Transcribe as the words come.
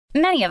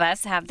Many of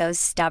us have those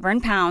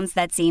stubborn pounds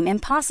that seem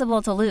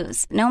impossible to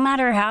lose, no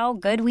matter how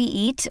good we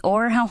eat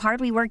or how hard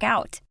we work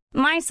out.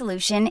 My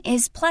solution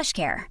is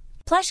PlushCare.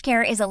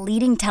 PlushCare is a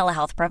leading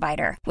telehealth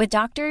provider with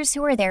doctors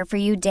who are there for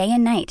you day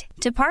and night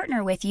to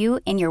partner with you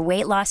in your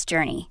weight loss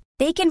journey.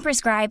 They can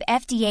prescribe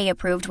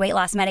FDA-approved weight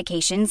loss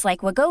medications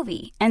like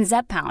Wegovy and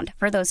Zepbound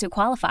for those who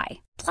qualify.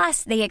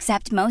 Plus, they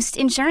accept most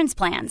insurance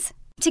plans.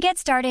 To get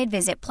started,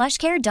 visit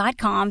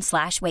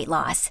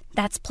plushcare.com/weightloss.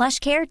 That's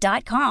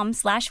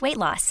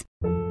plushcare.com/weightloss.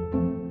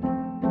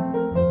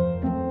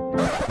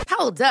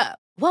 Hold up.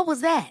 What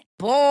was that?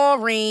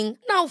 Boring.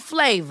 No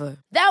flavor.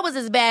 That was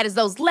as bad as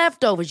those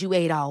leftovers you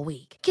ate all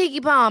week.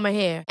 Keke Palmer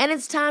here. And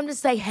it's time to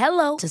say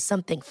hello to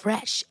something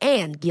fresh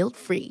and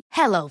guilt-free.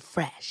 Hello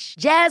Fresh.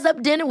 Jazz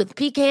up dinner with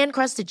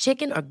pecan-crusted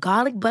chicken or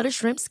garlic butter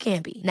shrimp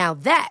scampi. Now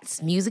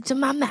that's music to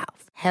my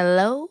mouth.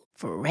 Hello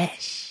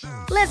Fresh.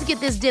 Let's get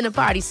this dinner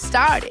party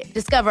started.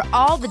 Discover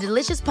all the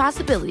delicious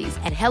possibilities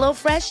at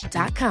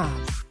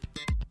hellofresh.com.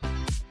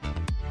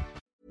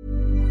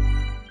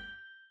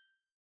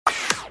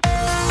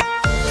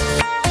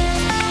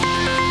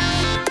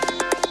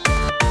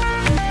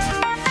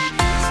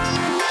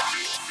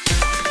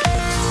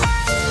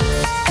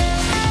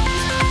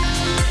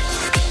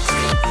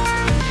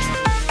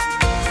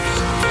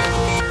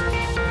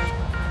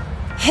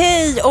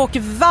 Hej och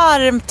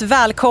varmt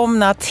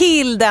välkomna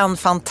till den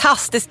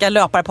fantastiska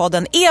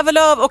löparpodden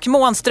Evelöv och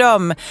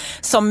Månström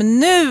som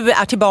nu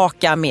är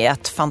tillbaka med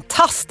ett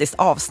fantastiskt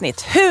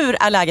avsnitt. Hur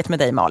är läget med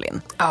dig,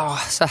 Malin? Ja,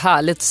 så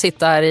härligt att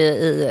sitta här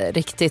i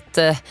riktigt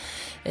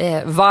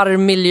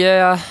varm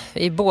miljö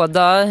i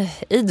båda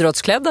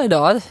idrottsklädda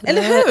idag.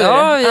 Eller hur?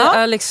 Ja, jag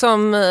är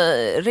liksom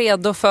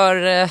redo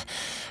för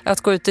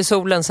att gå ut i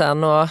solen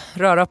sen och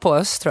röra på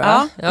oss, tror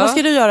jag. Ja. Vad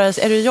ska du göra?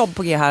 Är du jobb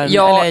på G här?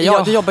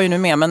 Ja, du jobbar ju nu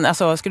med, men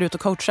alltså, ska du ut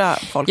och coacha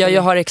folk? Ja,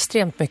 jag har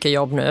extremt mycket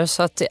jobb nu,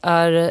 så att det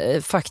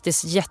är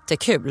faktiskt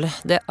jättekul.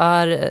 Det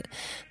är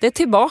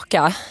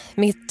tillbaka,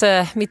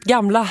 mitt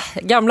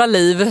gamla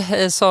liv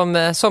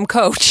som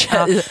coach.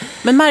 Ja.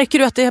 Men märker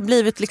du att det har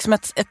blivit liksom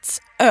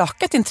ett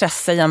ökat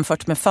intresse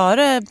jämfört med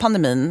före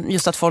pandemin?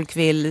 Just att folk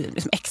vill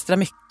liksom extra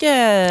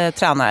mycket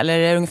träna, eller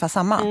är det ungefär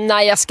samma?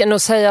 Nej, jag ska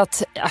nog säga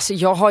att alltså,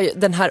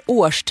 den här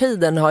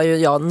årstiden har ju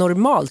jag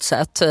normalt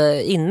sett,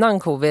 innan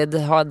covid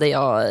hade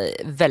jag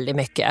väldigt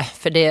mycket.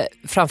 För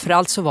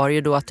framförallt så var det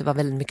ju då att det var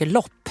väldigt mycket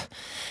lopp.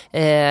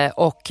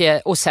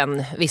 Och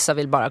sen vissa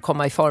vill bara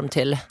komma i form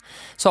till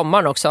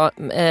sommaren också.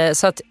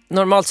 Så att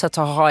normalt sett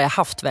har jag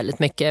haft väldigt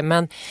mycket.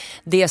 Men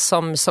det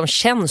som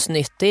känns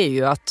nytt är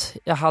ju att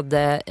jag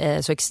hade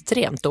så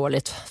extremt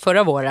dåligt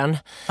förra våren.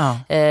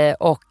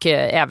 Och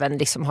även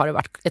liksom har det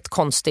varit ett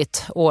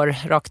konstigt år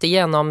rakt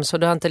igenom. Så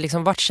det har inte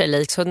liksom varit sig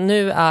lik. Så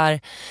nu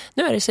är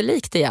det sig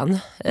likt igen.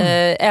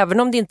 Även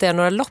om det inte är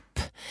några lopp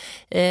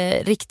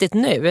riktigt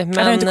nu. Men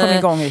det har inte kommit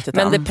igång riktigt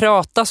men än. det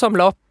pratas om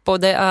lopp. Och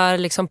det är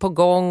liksom på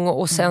gång,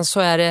 och sen så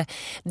är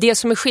det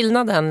som är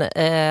skillnaden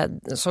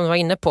som du var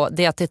inne på,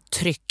 det är att det är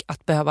tryck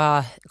att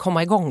behöva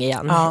komma igång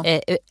igen. Ja.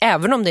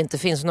 Även om det inte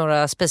finns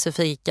några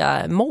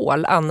specifika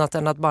mål annat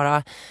än att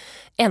bara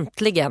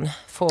äntligen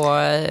få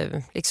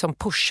liksom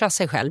pusha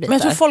sig själv lite. Men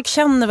jag tror folk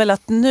känner väl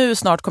att nu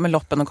snart kommer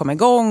loppen att komma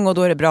igång, och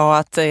då är det bra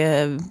att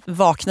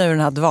vakna ur den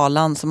här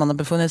dvalan som man har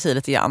befunnit sig i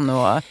lite grann.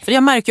 För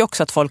jag märker ju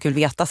också att folk vill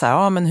veta så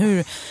här, men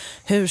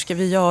hur ska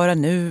vi göra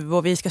nu?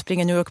 Och vi ska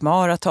springa New York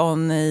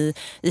Marathon i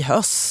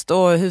höst,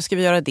 och hur ska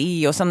vi göra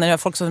det? Och sen är det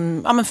folk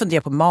som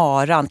funderar på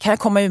maran. Kan jag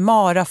komma i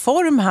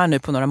maraform här nu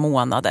på några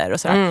månader?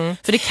 Och så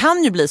För det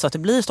kan ju bli så att det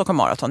blir Stockholm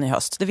Marathon i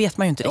höst. Det vet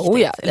man ju inte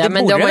riktigt.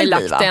 Men de har ju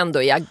lagt det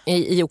ändå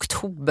i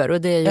oktober,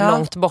 och det är ju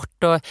långt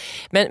bort.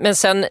 Men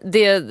sen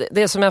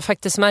det som jag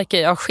faktiskt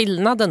märker,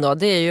 skillnaden då,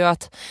 det är ju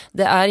att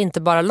det är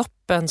inte bara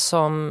loppen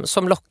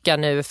som lockar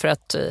nu för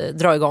att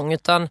dra igång,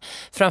 utan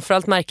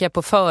framförallt märker jag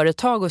på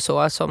företag och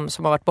så som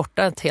har varit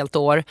borta ett helt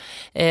år.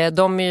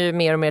 De är ju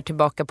mer och mer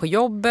tillbaka på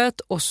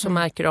jobbet, och så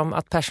märker de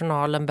att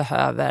personalen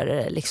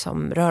behöver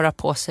liksom röra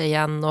på sig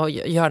igen och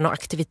göra någon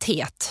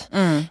aktivitet.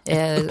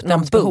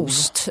 Någon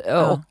boost.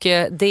 Och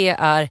det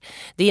är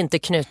inte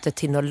knutet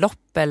till något lopp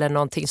eller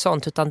någonting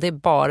sånt, utan det är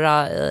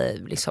bara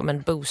liksom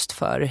en boost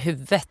för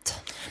huvudet.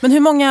 Men hur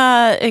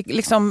många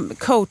liksom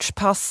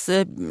coachpass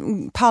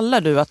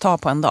pallar du att ta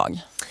på en dag?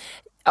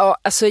 Ja,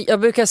 alltså jag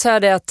brukar säga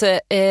det att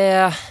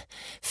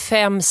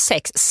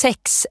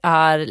 6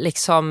 är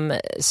liksom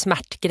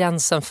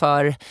smärtgränsen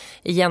för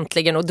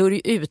egentligen, och då är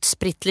det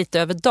utspritt lite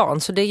över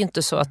dagen, så det är ju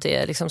inte så att det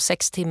är liksom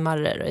 6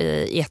 timmar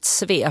i ett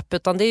svep,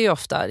 utan det är ju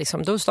ofta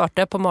liksom, då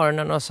startar jag på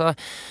morgonen och så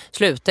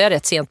slutar jag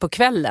rätt sent på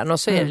kvällen, och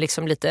så är det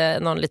liksom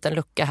någon liten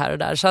lucka här och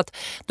där, så att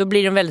då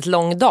blir det en väldigt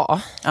lång dag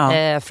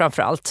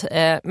framförallt.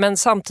 Men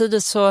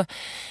samtidigt så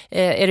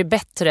är det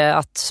bättre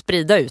att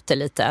sprida ut det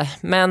lite,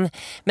 men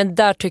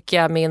där tycker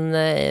jag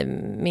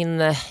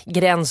min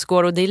gräns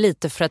går, och det är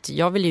lite för att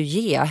jag vill ju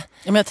ge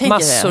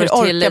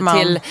massor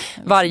till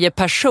varje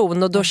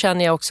person, och då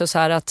känner jag också så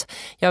här att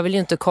jag vill ju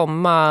inte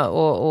komma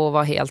och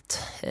vara helt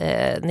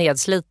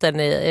nedsliten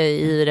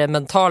i det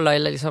mentala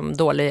eller liksom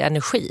dålig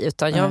energi,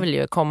 utan jag vill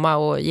ju komma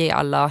och ge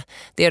alla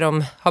det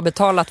de har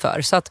betalat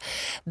för. Så att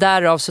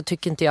därav så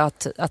tycker inte jag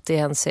att det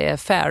ens är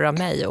fair av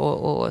mig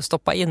och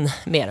stoppa in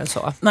mer än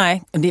så.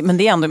 Nej, men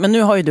det är ändå, men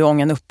nu har ju du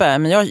ången uppe,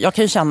 men jag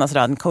kan ju känna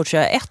sådär, coachar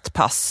jag ett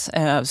pass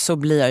så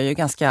blir jag ju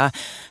ganska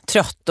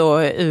trött och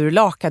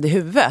urlakad i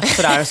huvudet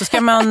sådär. Så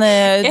ska man, då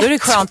är det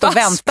skönt att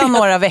vänta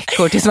några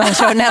veckor tills man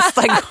kör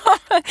nästa gång.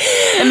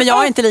 Men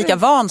jag är inte lika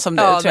van som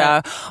du, tror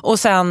jag. Och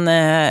sen,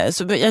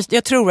 så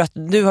jag tror att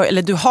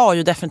du har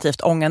ju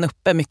definitivt ångan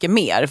uppe mycket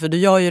mer, för du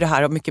gör ju det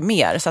här och mycket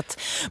mer. Så att,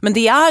 men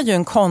det är ju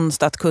en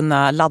konst att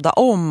kunna ladda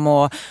om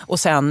och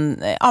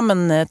sen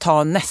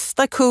ta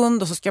nästa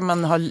kund, och så ska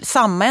man ha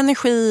samma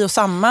energi och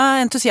samma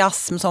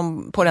entusiasm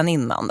som på den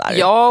innan där.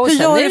 Ja, och hur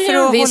sen gör är du det för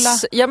ju att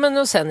viss, ja, men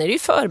och sen är det ju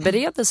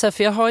förberedelse,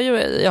 för jag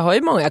har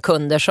ju många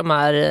kunder som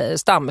är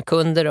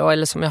stamkunder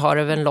eller som jag har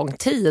över en lång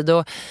tid,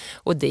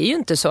 och det är ju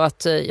inte så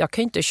att jag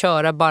kan inte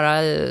köra bara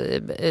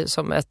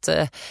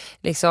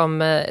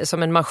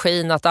som en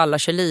maskin att alla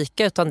kör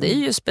lika, utan det är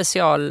ju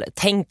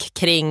specialtänk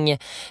kring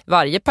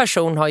varje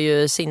person har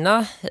ju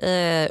sina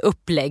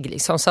upplägg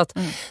liksom, så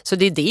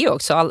det är det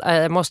också.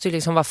 Jag måste ju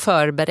liksom vara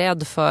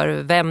förberedd för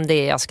vem det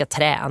är jag ska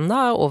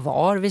träna och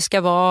var vi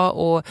ska vara,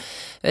 och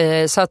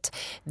så att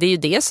det är ju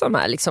det som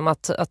är liksom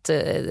att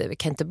vi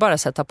kan inte bara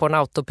sätta på en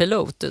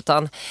autopilot,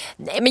 utan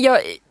nej, men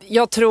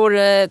jag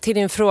tror till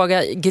din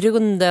fråga,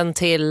 grunden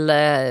till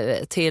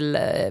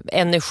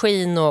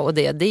energin och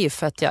det är ju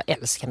för att jag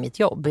älskar mitt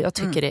jobb. Jag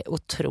tycker det är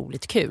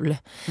otroligt kul.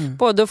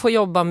 Både att få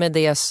jobba med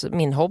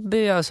min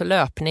hobby, alltså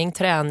löpning,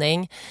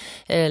 träning,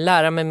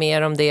 lära mig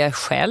mer om det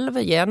själv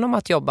genom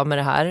att jobba med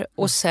det här,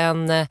 och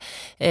sen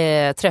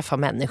träffa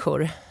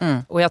människor.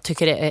 Och jag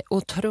tycker det är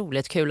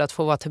otroligt kul att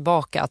få vara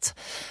tillbaka,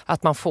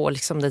 att man får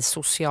liksom den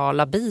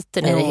sociala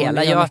biten i det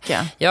hela.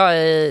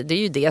 Det är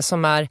ju det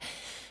som är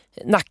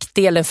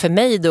nackdelen för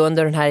mig då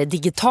under den här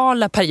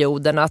digitala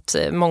perioden, att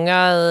många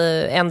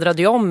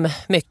ändrade ju om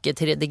mycket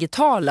till det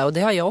digitala, och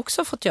det har jag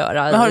också fått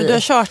göra. Men har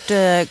du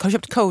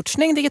köpt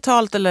coachning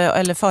digitalt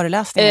eller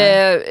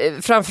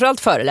föreläsningar?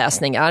 Framförallt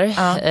föreläsningar.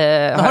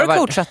 Har du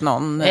coachat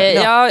någon?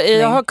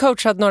 Jag har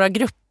coachat några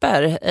grupper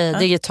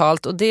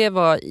digitalt, och det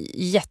var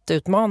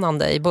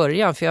jätteutmanande i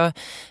början, för jag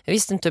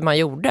visste inte hur man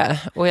gjorde.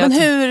 Men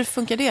hur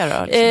funkar det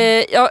då?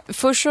 Liksom?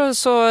 Först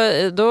så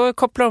då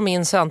kopplar de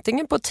in sig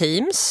antingen på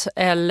Teams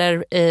eller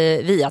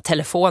via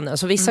telefonen.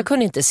 Så vissa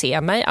kunde inte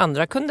se mig,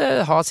 andra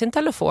kunde ha sin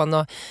telefon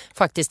och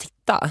faktiskt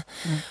titta.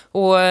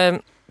 Och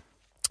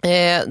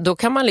då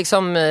kan man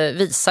liksom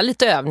visa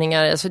lite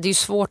övningar. Alltså det är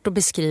svårt att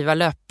beskriva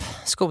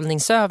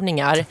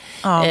löpskolningsövningar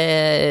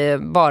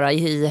bara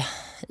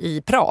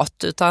i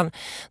prat, utan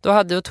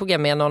då tog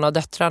jag med någon av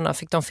döttrarna,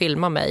 fick de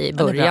filma mig i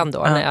början då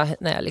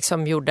när jag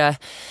liksom gjorde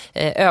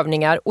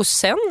övningar, och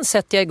sen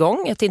sätter jag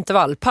igång ett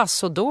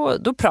intervallpass, och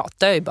då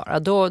pratar jag ju bara,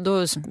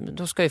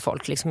 då ska ju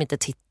folk liksom inte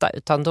titta,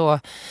 utan då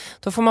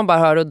får man bara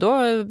höra, och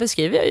då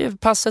beskriver jag ju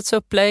passets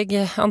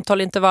upplägg,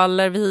 antal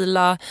intervaller,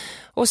 vila,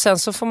 och sen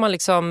så får man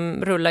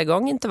liksom rulla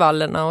igång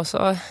intervallerna och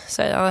så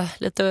säga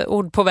lite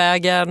ord på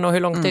vägen och hur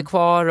långt det är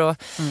kvar och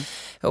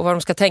vad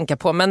de ska tänka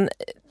på. Men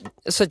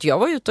så att jag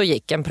var ute och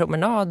gick en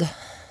promenad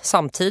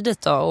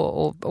samtidigt då,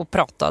 och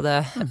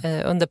pratade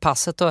under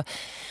passet,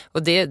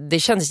 och det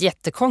kändes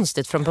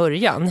jättekonstigt från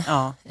början.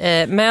 Ja.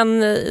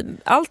 Men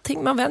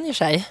allting, man vänjer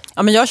sig.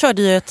 Ja, men jag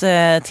körde ju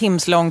ett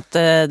timslångt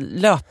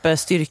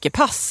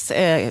löpstyrkepass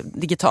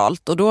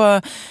digitalt, och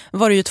då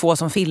var det ju 2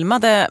 som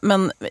filmade,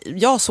 men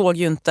jag såg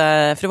ju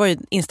inte, för det var ju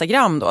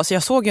Instagram då, så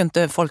jag såg ju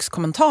inte folks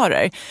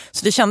kommentarer.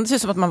 Så det kändes ju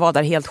som att man var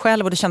där helt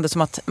själv, och det kändes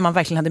som att man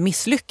verkligen hade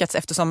misslyckats,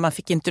 eftersom man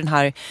fick inte den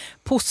här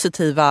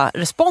positiva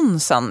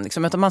responsen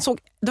liksom, utan man såg,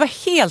 det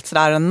var helt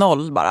sådär en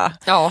noll bara.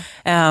 Ja.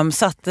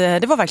 Så att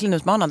det var verkligen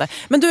utmanande.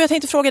 Men du, jag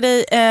tänkte fråga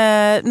dig,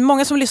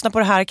 många som lyssnar på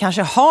det här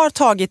kanske har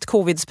tagit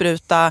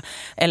covid-spruta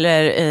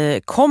eller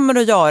kommer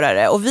att göra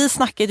det. Och vi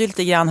snackade ju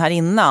lite grann här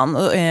innan.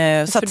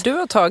 Så för du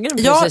har tagit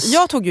den precis.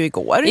 Jag tog ju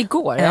igår.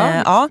 Igår,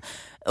 ja. Ja.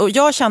 Och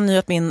jag känner ju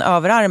att min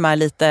överarm är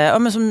lite,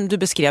 men som du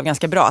beskrev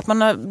ganska bra, att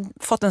man har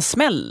fått en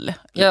smäll.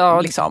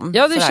 Ja, liksom,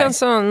 ja, det känns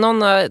som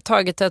någon har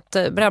tagit ett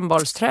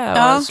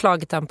brännbollsträ och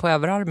slagit den på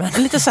överarmen.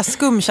 En lite så här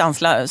skum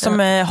känsla som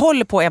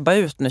håller på att ebba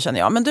ut nu, känner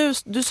jag. Men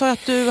du sa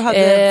att du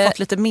hade fått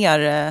lite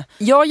mer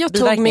jag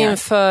tog min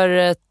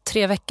för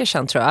 3 veckor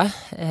sedan, tror jag.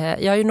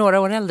 Jag är ju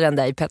några år äldre än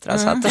dig, Petra.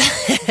 Så att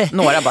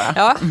några bara.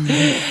 Ja.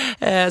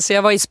 Så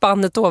jag var i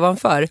spannet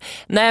ovanför.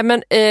 Nej,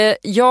 men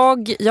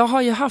jag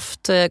har ju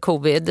haft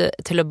covid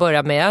till att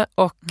börja med.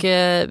 Och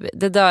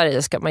det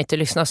där ska man inte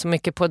lyssna så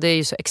mycket på. Det är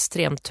ju så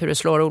extremt hur det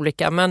slår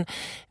olika. Men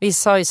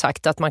vissa har ju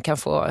sagt att man kan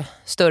få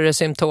större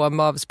symptom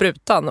av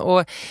sprutan.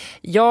 Och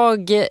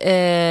jag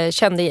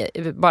kände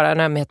bara en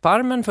ömhet på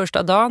armen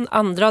första dagen.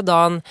 Andra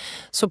dagen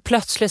så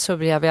plötsligt så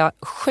blev jag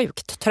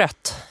sjukt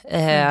trött.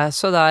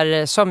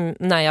 Sådär som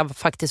när jag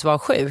faktiskt var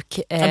sjuk.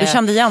 Ja, du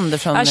kände igen det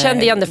från... Jag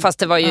kände igen det fast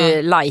det var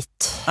ju light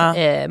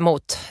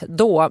mot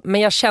då.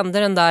 Men jag kände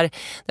den där,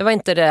 det var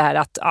inte det här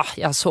att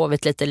jag har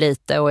sovit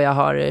lite och jag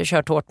har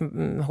kört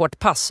hårt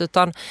pass.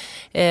 Utan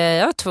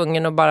jag var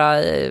tvungen att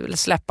bara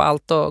släppa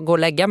allt och gå och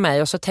lägga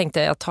mig. Och så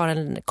tänkte jag tar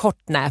en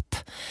kort nap.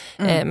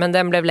 Men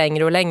den blev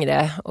längre och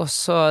längre. Och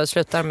så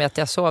slutade med att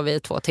jag sov i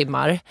 2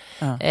 timmar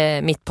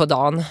mitt på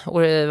dagen.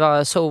 Och det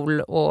var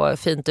sol och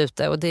fint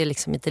ute och det är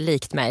liksom inte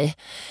likt mig.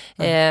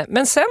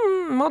 Men sen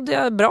mådde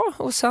jag bra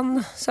och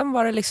sen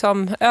var det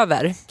liksom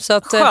över. Så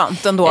att,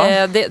 skönt ändå.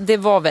 Det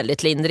var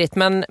väldigt lindrigt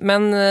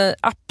men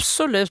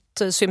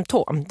absolut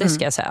symptom, det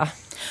ska jag säga.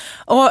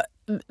 Och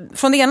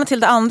från det ena till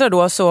det andra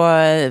då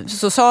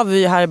så sa vi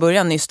ju här i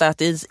början nyss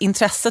att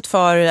intresset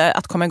för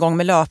att komma igång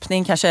med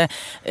löpning kanske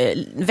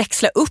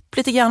växla upp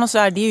lite grann och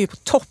sådär, det är ju på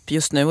topp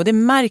just nu och det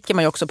märker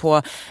man ju också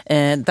på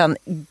den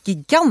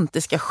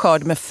gigantiska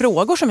skörd med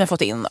frågor som vi har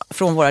fått in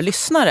från våra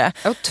lyssnare.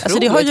 Alltså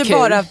det har ju kul.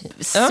 Bara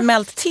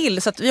smält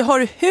till så att vi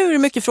har hur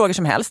mycket frågor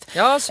som helst.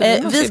 Ja, så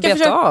vi måste ska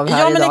beta av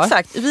här men idag.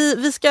 exakt.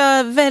 Vi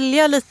ska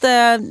välja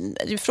lite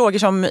frågor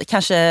som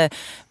kanske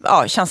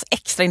känns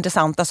extra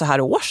intressanta så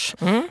här års.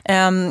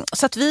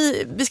 Så att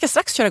vi ska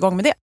strax köra igång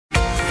med det.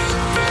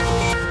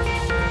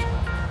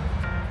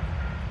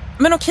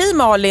 Men okej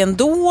Malin,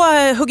 då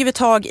hugger vi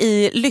tag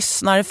i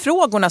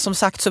lyssnarfrågorna. Som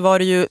sagt så var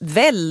det ju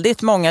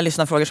väldigt många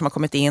lyssnarfrågor som har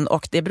kommit in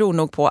och det beror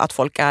nog på att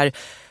folk är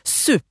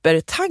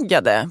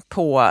supertaggade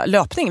på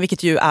löpning,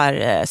 vilket ju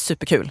är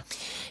superkul.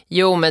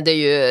 Jo, men det är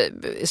ju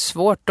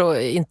svårt att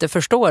inte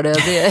förstå det.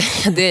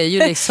 Det är ju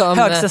liksom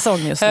högsäsong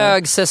just nu.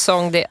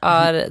 Högsäsong, det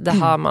är det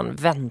här man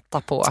väntar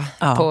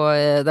på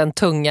den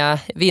tunga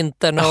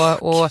vintern.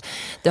 Och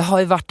det har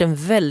ju varit en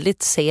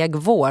väldigt seg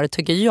vår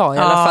tycker jag i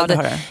alla fall.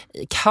 Det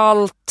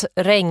kallt,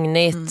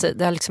 regnigt,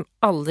 det har liksom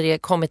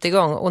aldrig kommit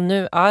igång och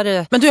nu är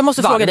det Men du, jag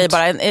måste varmt. fråga dig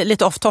bara,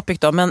 lite off topic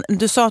då, men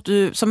du sa att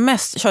du som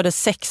mest körde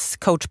 6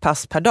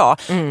 coachpass per dag.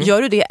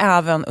 Gör du det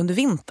även under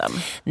vintern?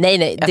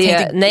 Nej. Jag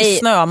tänkte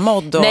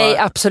snömodd och... Nej,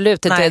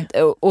 absolut inte.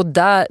 Och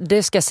där,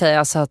 det ska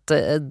sägas att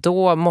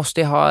då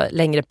måste jag ha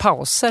längre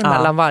pauser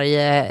mellan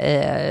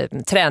varje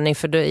träning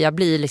för jag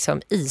blir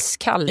liksom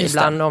iskall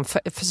ibland.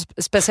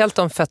 Speciellt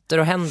om fötter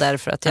och händer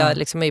för att jag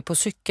liksom är på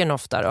cykeln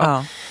ofta.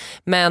 Då.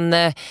 Men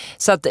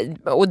så att,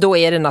 och då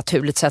är det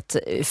naturligt sett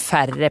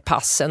färre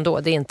pass ändå.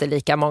 Det är inte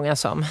lika många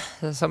som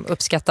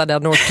uppskattar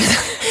den orten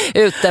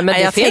ute.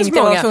 Men det finns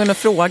många. Jag var tvungen att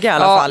fråga i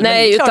alla fall.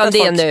 Nej, men utan det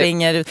är nu.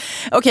 Springer.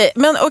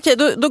 Okej,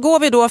 då går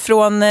vi då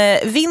från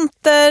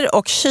vinter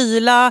och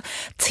kyla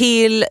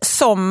till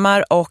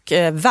sommar och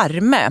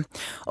värme.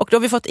 Och då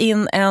har vi fått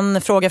in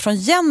en fråga från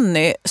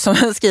Jenny som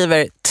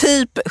skriver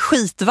typ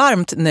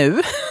skitvarmt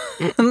nu.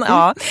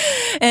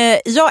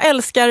 Jag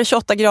älskar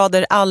 28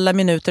 grader alla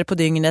minuter på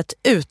dygnet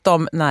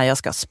utom när jag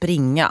ska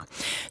springa.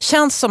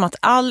 Känns som att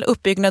all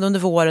uppbyggnad under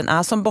våren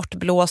är som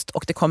bortblåst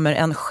och det kommer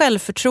en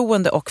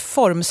självförtroende och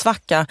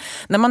formsvacka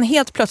när man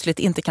helt plötsligt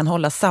inte kan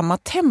hålla samma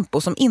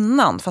tempo som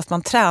innan fast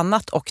man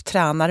tränat och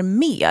tränar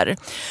mer.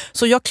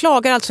 Så jag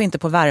klagar alltså inte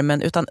på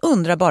värmen utan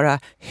undrar bara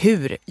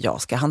hur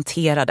jag ska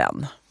hantera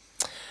den.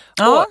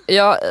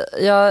 Jag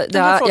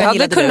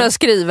hade kunnat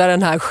skriva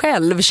den här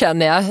själv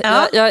känner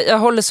jag. Jag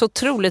håller så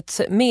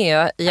otroligt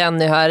med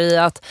Jenny här i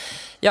att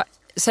jag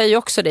säger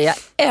också det, jag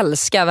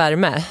älskar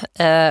värme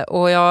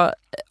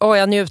och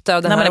jag njuter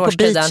av den här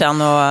årstiden. När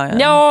man är på beachen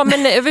och... Ja,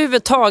 men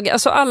överhuvudtaget,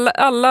 alltså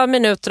alla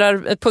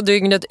minuter på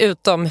dygnet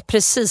utom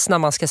precis när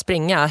man ska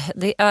springa.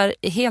 Det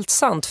är helt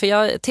sant, för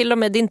jag till och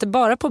med, det är inte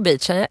bara på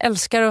beachen. Jag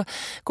älskar att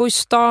gå i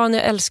stan,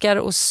 jag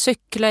älskar att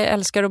cykla, jag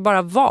älskar att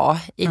bara vara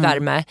i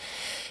värme.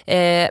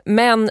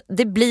 Men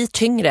det blir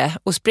tyngre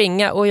att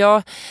springa och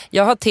jag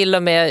har till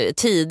och med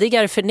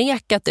tidigare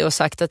förnekat det och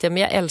sagt att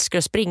jag älskar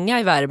att springa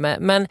i värme.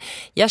 Men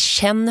jag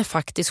känner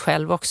faktiskt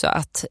själv också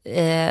att...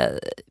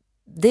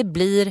 det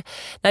blir,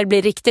 när det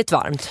blir riktigt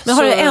varmt. Men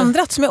har det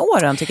ändrats med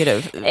åren tycker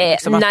du?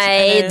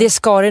 Nej,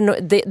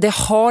 det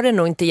har det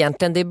nog inte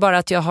egentligen. Det är bara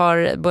att jag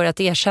har börjat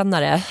erkänna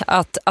det.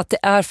 Att det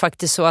är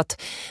faktiskt så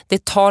att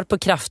det tar på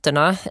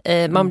krafterna.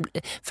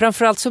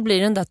 Framförallt så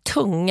blir den där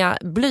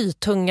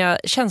blytunga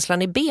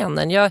känslan i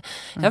benen. Jag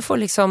får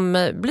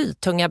liksom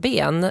blytunga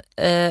ben.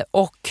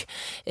 Och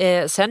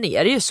sen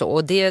är det ju så.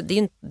 Och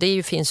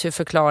det finns ju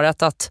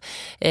förklarat att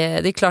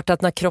det är klart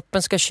att när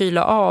kroppen ska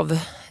kyla av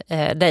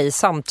dig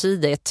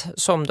samtidigt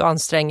som du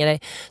anstränger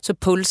dig så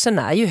pulsen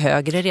är ju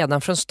högre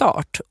redan från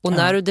start och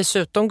när du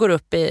dessutom går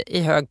upp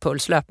i hög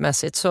puls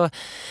löpmässigt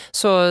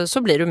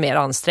så blir du mer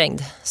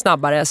ansträngd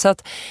snabbare så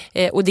att,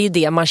 och det är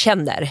det man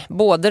känner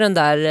både den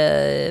där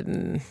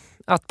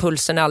att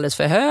pulsen är alldeles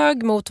för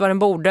hög mot vad den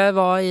borde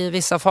vara i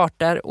vissa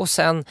farter och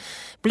sen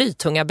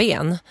blytunga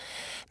ben.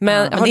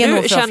 Men, men det är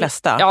nog för de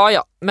flesta.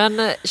 Ja,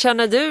 men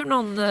känner du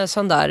någon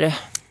sån där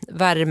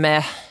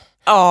värme?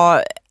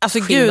 Ja, alltså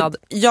skillnad?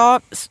 Gud, ja,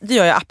 det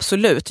gör jag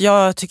absolut.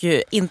 Jag tycker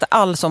ju inte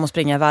alls om att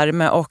springa i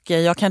värme och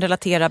jag kan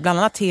relatera bland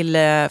annat till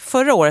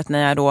förra året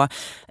när jag då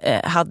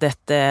hade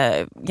ett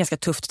ganska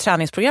tufft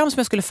träningsprogram som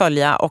jag skulle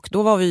följa och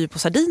då var vi ju på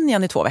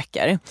Sardinien i 2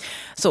 veckor.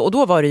 Och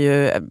då var det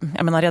ju,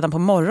 jag menar redan på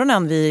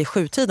morgonen vid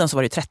 7-tiden så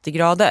var det 30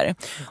 grader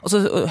och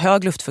så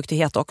hög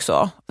luftfuktighet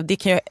också. Det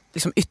kan ju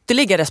liksom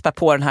ytterligare spä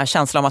på den här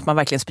känslan om att man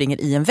verkligen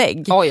springer i en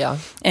vägg. Oh ja.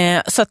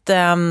 Så att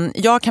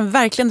jag kan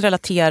verkligen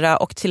relatera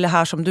och till det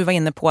här som du var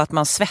inne på att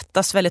man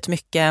svettas väldigt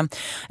mycket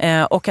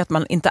och att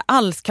man inte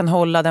alls kan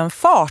hålla den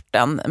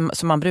farten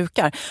som man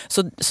brukar.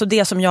 Så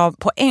det som jag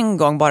på en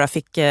gång bara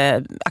fick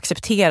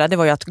acceptera, det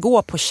var ju att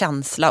gå på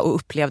känsla och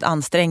upplevd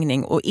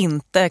ansträngning och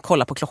inte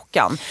kolla på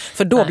klockan.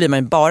 För då blir man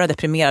ju bara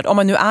deprimerad. Om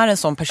man nu är en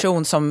sån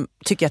person som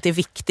tycker att det är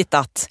viktigt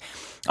att,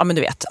 ja men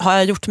du vet, har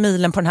jag gjort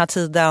milen på den här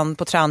tiden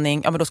på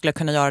träning, ja men då skulle jag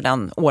kunna göra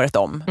den året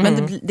om.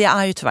 Men det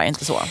är ju tyvärr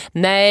inte så.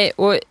 Nej,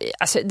 och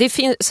alltså,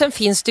 sen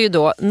finns det ju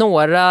då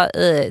några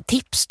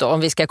tips då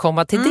om vi ska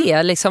komma till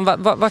det. Liksom,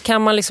 vad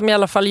kan man liksom i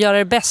alla fall göra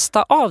det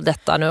bästa av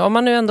detta nu? Om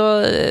man nu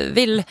ändå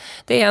vill,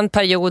 det är en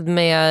period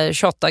med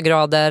 28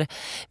 grader,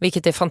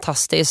 vilket är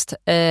fantastiskt,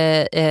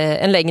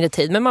 en längre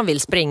tid, men man vill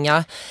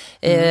springa.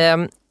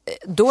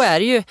 Då är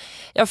det ju,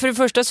 ja för det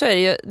första så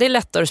är det är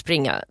lättare att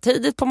springa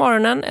tidigt på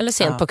morgonen eller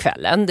sent på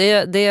kvällen.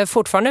 Det är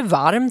fortfarande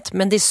varmt,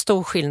 men det är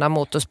stor skillnad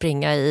mot att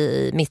springa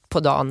mitt på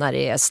dagen när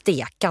det är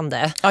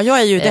stekande. Ja, jag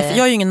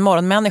är ju ingen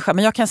morgonmänniska,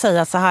 men jag kan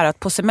säga så här att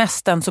på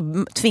semestern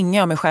så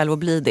tvingar jag mig själv att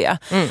bli det.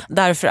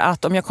 Därför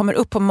att om jag kommer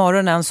upp på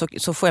morgonen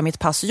så får jag mitt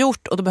pass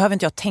gjort och då behöver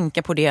inte jag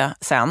tänka på det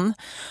sen.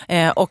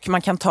 Och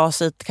man kan ta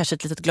sig kanske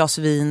ett litet glas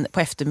vin på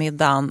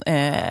eftermiddagen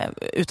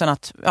utan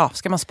att,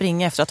 ska man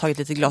springa efter att ha tagit ett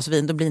litet glas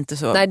vin, då blir det inte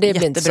så. Nej, det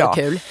blir inte så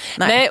kul.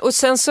 Nej, och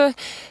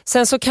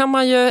sen så kan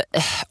man ju,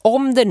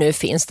 om det nu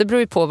finns, det beror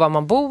ju på var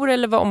man bor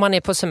eller om man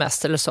är på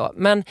semester eller så,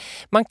 men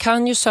man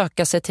kan ju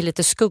söka sig till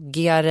lite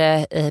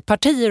skuggigare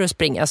partier att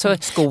springa. Så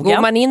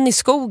går man in i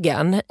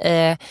skogen,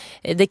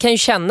 det kan ju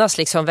kännas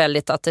liksom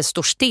väldigt att det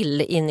står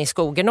still in i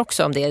skogen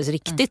också om det är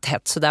riktigt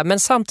hett sådär, men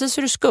samtidigt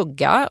så är det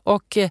skugga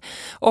och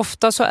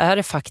ofta så är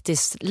det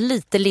faktiskt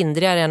lite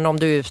lindrigare än om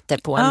du är ute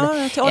på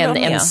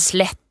en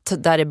slätt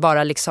där det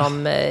bara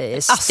liksom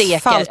steker.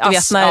 Asfalt, du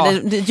vet,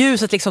 när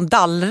ljuset liksom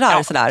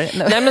dallrar sådär.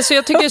 Nej, men så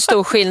jag tycker det är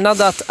stor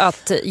skillnad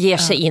att ge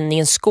sig in i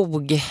en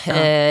skog,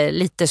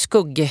 lite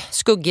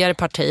skuggigare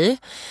parti.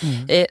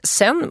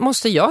 Sen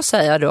måste jag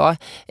säga då,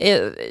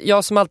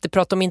 jag som alltid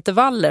pratar om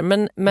intervaller,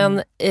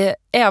 men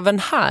även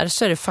här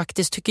så är det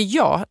faktiskt, tycker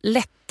jag,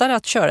 lättare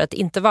att köra ett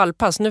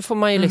intervallpass. Nu får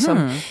man ju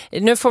liksom,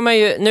 nu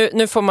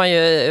får man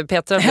ju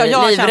Petra bli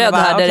livrädd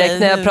här direkt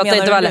när jag pratar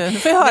intervaller. Nu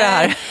får jag höra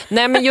här.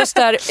 Nej, men just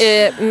där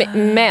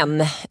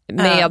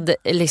med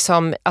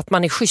liksom att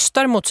man är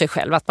schysstare mot sig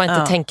själv, att man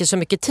inte tänker så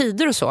mycket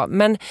tider och så.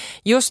 Men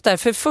just där,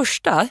 för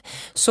första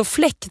så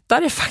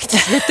fläktar det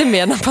faktiskt lite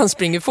mer när man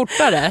springer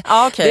fortare.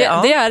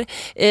 Det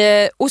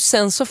är, och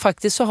sen så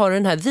faktiskt så har du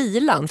den här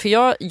vilan. För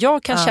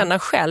jag kan känna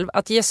själv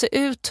att ge sig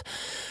ut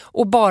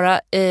och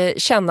bara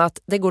känna att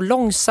det går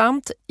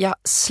långsamt, jag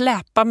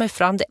släpar mig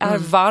fram, det är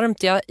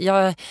varmt,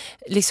 jag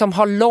liksom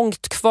har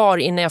långt kvar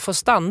innan jag får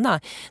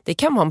stanna. Det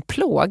kan vara en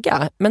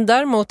plåga, men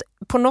däremot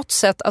på något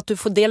sätt att du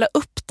får dela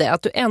upp det,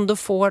 att du ändå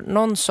får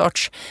någon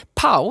sorts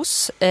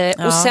paus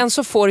och sen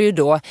så får du ju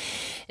då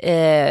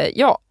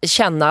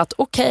känna att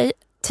okej,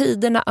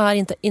 tiderna är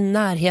inte i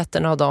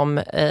närheten av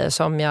dem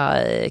som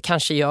jag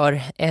kanske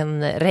gör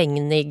en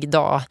regnig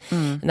dag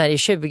när det är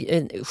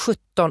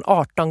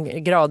 17-18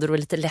 grader och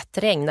lite lätt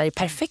regn, när det är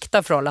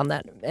perfekta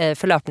förhållanden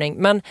för löpning.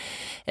 Men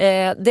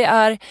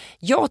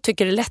jag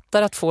tycker det är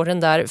lättare att få den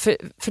där,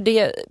 för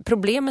det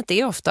problemet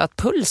är ofta att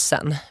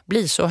pulsen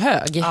blir så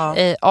hög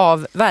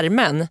av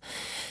värmen.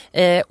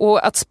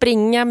 Och att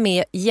springa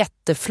med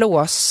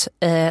jätteflås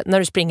när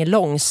du springer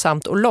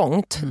långsamt och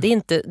långt, det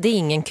är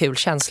ingen kul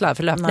känsla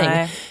för löpning.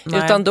 Nej,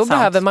 utan då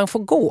behöver man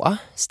få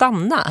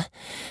stanna.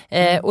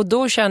 Och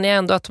då känner jag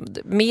ändå att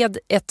med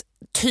ett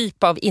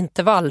typ av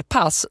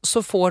intervallpass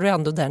så får du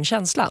ändå den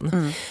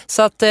känslan.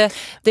 Så att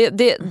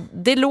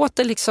det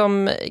låter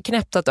liksom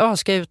knäppt att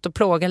ska jag ut och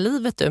plåga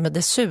livet nu, men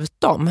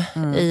dessutom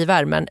i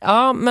värmen.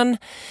 Ja, men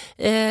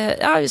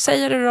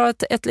säger du då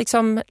ett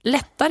liksom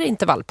lättare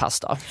intervallpass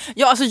då?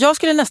 Ja, alltså jag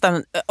skulle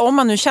nästan, om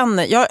man nu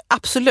känner,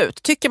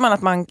 absolut, tycker man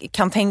att man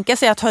kan tänka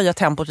sig att höja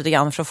tempot lite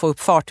grann för att få upp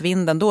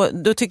fartvinden,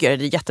 då tycker jag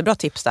det är jättebra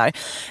tips där.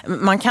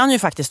 Man kan ju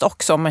faktiskt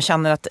också, om man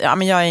känner att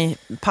men jag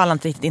pallar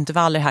inte riktigt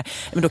intervaller här,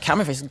 men då kan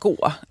man faktiskt gå.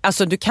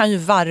 Alltså du kan ju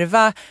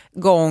varva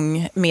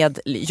gång med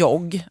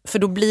jogg. För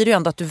då blir det ju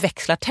ändå att du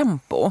växlar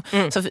tempo.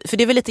 Så för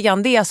det är väl lite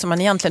grann det som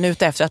man egentligen är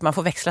ute efter, att man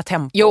får växla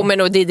tempo. Jo,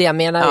 men och det är det jag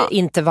menar,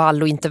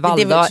 intervall och intervall.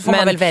 Det får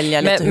man väl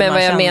välja lite hur men man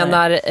vad jag känner.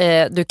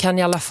 menar, du kan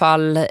i alla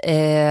fall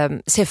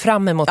se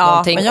fram emot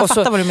någonting. Men jag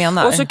fattar vad du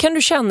menar. Och så kan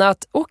du känna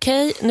att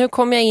okej, nu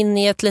kommer jag in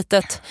i ett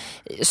litet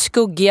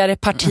skuggigare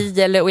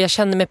parti och jag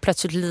känner mig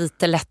plötsligt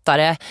lite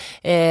lättare.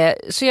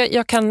 Så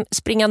jag kan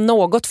springa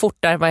något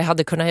fortare än vad jag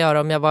hade kunnat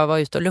göra om jag bara var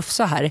ute och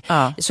lufsa här.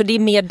 Ja. Så det är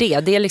mer det.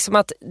 Det är liksom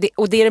att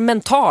och det är det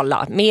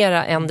mentala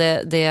mera än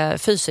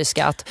det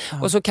fysiska.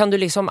 Och så kan du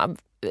liksom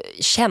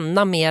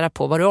känna mera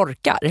på vad du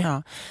orkar.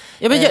 Ja.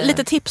 Jag vill ge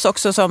lite tips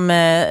också som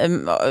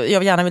jag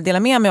vill gärna dela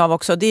med mig av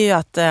också. Det är ju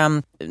att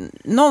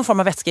någon form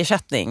av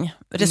vätskeersättning,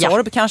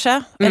 Resorb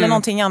kanske, eller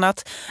någonting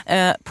annat,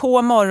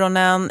 på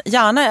morgonen,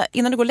 gärna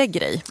innan du går och lägger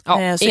dig.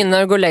 Ja, innan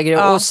du går och lägger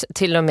dig och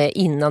till och med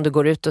innan du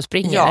går ut och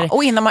springer. Ja,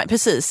 och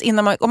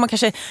om man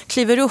kanske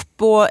kliver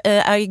upp och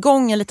är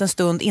igång en liten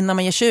stund innan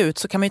man ger sig ut,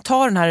 så kan man ju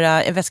ta den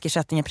här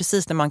vätskeersättningen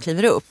precis när man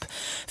kliver upp.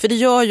 För det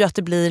gör ju att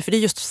det blir, för det är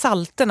just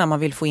salterna man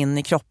vill få in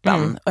i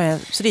kroppen.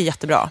 Så det är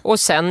jättebra. Och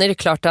sen är det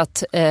klart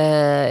att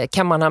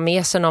kan man ha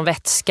med sig någon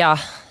vätska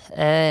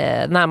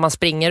när man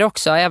springer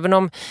också. Även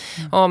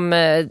om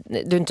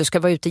du inte ska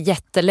vara ute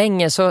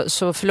jättelänge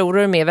så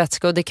förlorar du mer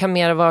vätska, och det kan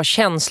mer vara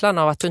känslan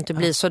av att du inte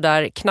blir så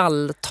där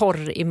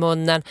knalltorr i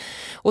munnen.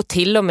 Och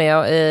till och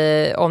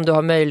med om du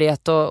har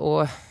möjlighet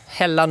att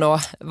hälla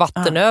något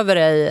vatten över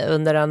dig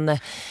under en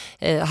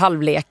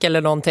halvlek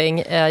eller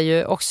någonting är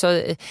ju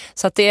också,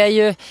 så att det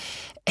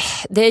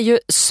är ju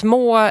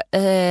små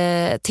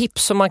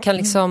tips som man kan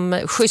liksom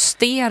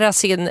justera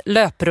sin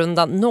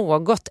löprunda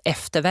något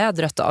efter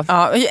vädret av.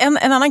 Ja, en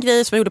annan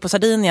grej som jag gjorde på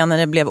Sardinien när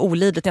det blev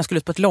olidligt när jag skulle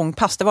ut på ett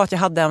långpass, det var att jag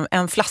hade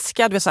en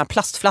flaska, det vill säga en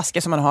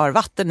plastflaska som man har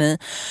vatten i.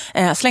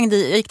 Jag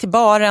gick till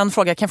baren,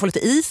 frågade kan jag få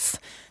lite is?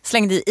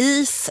 Slängde i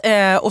is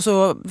och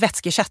så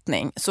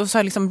vätskeersättning.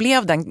 Så liksom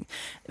blev den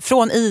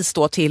från is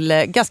då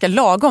till ganska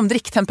lagom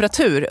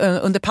dricktemperatur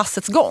under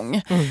passets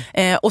gång.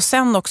 Och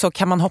sen också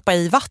kan man hoppa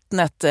i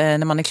vattnet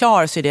när man är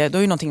klar, så är det, då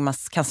är det någonting man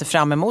kan se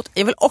fram emot.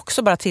 Jag vill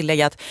också bara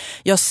tillägga att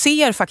jag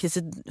ser faktiskt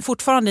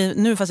fortfarande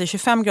nu, fast det är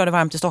 25 grader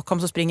varmt i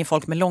Stockholm, så springer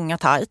folk med långa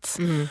tights.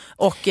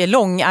 Och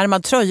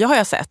långärmad tröja har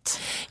jag sett.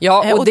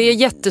 Ja, och det är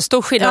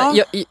jättestor skillnad.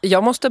 Ja.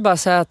 Jag måste bara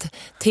säga att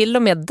till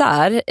och med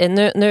där,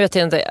 nu vet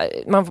jag inte,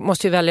 man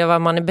måste ju välja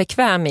vad man är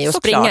bekväm i och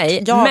springa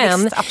i. Ja,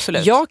 men visst,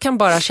 absolut. Jag kan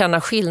bara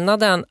känna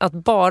skillnaden att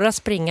bara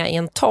springa i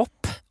en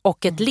topp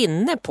och ett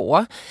linne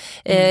på.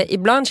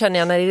 Ibland känner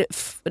jag när det är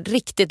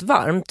riktigt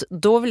varmt,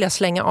 då vill jag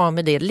slänga av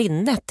med det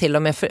linnet till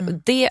och med, för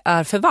det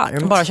är för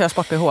varmt. Bara köra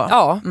sport-BH?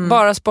 Ja,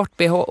 bara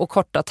sport-BH och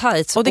korta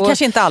tights. Och det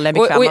kanske inte alla är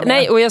bekväma med.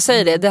 Nej, och jag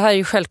säger det här är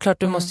ju självklart,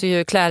 du måste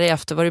ju klä dig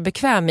efter vad du är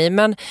bekväm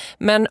i.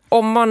 Men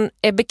om man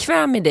är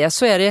bekväm i det,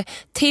 så är det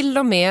till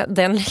och med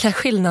den lilla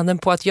skillnaden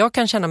på att jag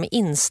kan känna mig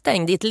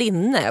instängd i ett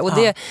linne. Och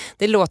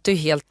det låter ju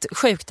helt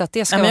sjukt att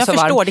det ska vara så varmt.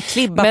 Jag förstår, det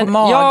klibbar på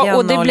magen. Ja,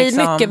 och det blir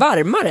liksom mycket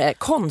varmare,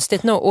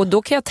 konstigt nog. Och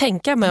då kan jag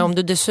tänka mig om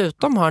du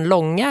dessutom har en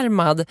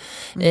långärmad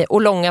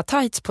och långa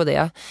tights på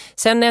det.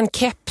 Sen en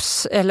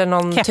keps eller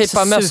någon typ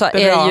av mössa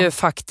är ju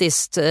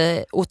faktiskt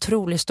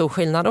otroligt stor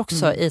skillnad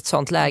också i ett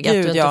sånt läge.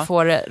 Gud, att du inte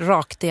får det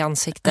rakt i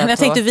ansiktet. Men jag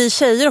tänkte vi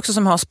tjejer också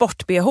som har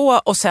sport-BH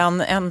och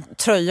sen en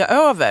tröja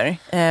över.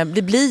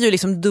 Det blir ju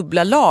liksom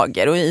dubbla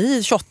lager, och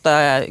i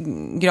 28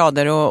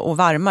 grader och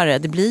varmare,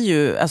 det blir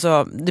ju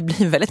det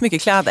blir väldigt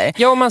mycket kläder.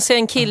 Ja, om man ser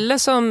en kille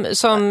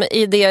som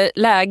i det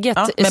läget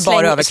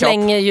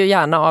slänger ju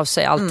gärna av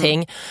sig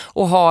allting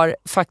och har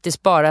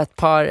faktiskt bara ett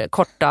par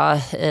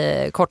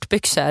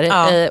kortbyxor.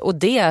 Och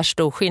det är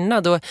stor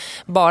skillnad. Och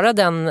bara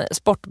den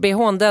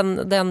sport-BH:n,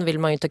 den vill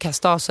man ju inte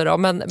kasta av sig då.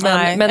 Men den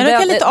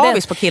är lite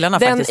avis på killarna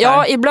faktiskt.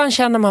 Ja, ibland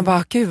känner man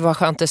bara, gud vad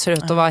skönt det ser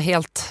ut att vara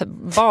helt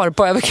bar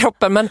på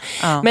överkroppen.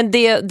 Men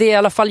det i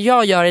alla fall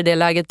jag gör i det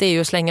läget, det är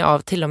ju att slänga av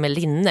till och med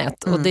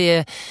linnet. Och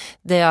det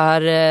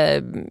är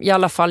i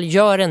alla fall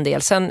gör en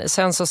del.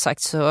 Sen så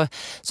sagt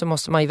så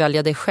måste man ju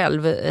välja det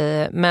själv.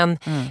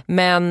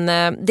 Men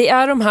det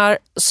är de här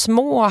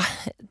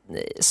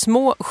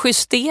små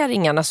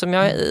justeringarna som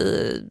jag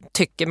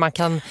tycker man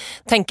kan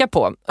tänka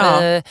på.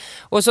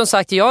 Och som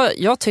sagt,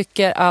 jag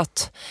tycker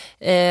att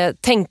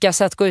tänka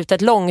sig att gå ut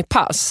ett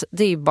långpass,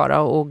 det är ju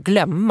bara att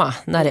glömma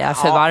när det är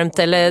för varmt.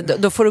 Eller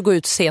då får du gå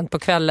ut sent på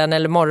kvällen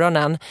eller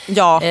morgonen.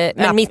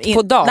 Men mitt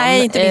på dagen.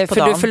 Nej, inte mitt på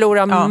dagen. För du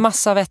förlorar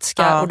massa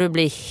vätska och du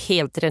blir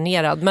helt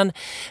dränerad.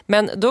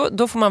 Men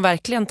då får man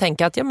verkligen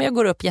tänka att jag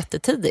går upp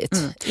jättetidigt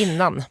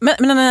innan.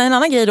 Men en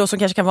annan grej då som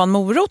kanske kan vara en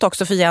morot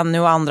också för Jenny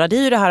och andra, det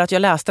är ju det här att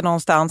jag läste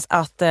någonstans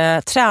att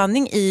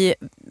träning i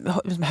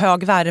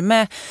hög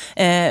värme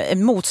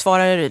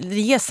det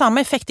ger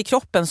samma effekt i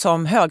kroppen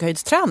som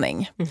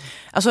höghöjdsträning.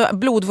 Alltså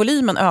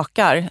blodvolymen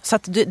ökar, så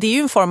att det är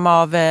ju en form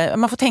av,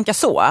 man får tänka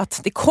så,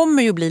 att det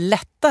kommer ju bli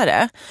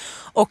lättare.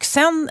 Och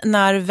sen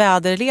när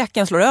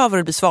väderleken slår över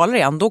och blir svalare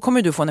igen, då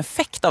kommer du få en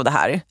effekt av det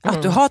här.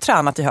 Att du har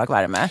tränat i hög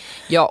värme.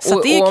 Ja, så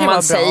och, det och kan man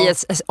vara säger,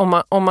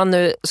 om man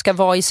nu ska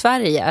vara i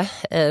Sverige,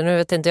 nu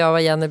vet inte jag var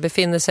Jenny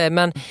befinner sig,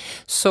 men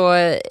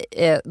så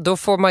då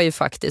får man ju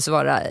faktiskt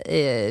vara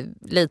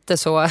lite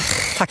så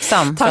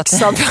tacksam för att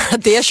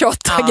det är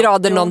 28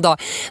 grader någon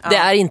dag. Det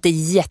är inte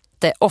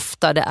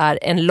ofta det är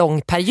en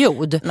lång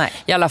period. Nej.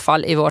 I alla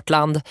fall i vårt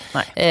land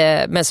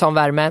med sån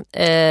värme.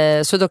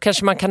 Så då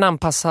kanske man kan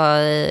anpassa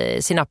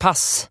sina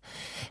pass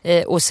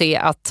och se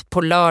att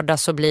på lördag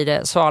så blir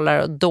det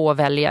svalare och då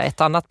välja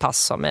ett annat pass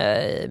som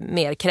är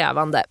mer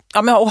krävande.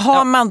 Ja, men och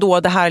har man då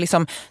det här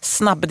liksom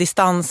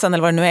snabbdistansen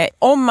eller vad det nu är,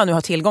 om man nu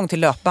har tillgång till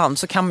löpband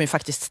så kan man ju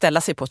faktiskt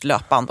ställa sig på ett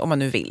löpband om man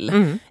nu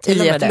vill.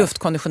 I ett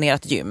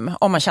luftkonditionerat gym.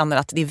 Om man känner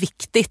att det är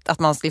viktigt att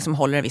man liksom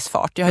håller en viss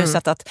fart. Jag har ju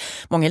sett att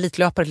många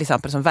elitlöpare till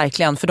exempel som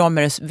verkligen, för dem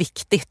är det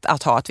viktigt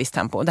att ha ett visst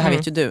tempo. Det här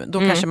vet ju du. Då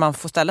kanske man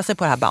får ställa sig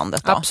på det här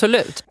bandet då.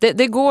 Absolut.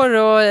 Det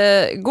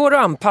går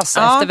att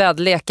anpassa efter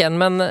väderleken,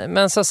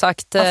 men som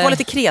sagt... Man får vara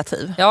lite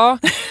kreativ. Ja.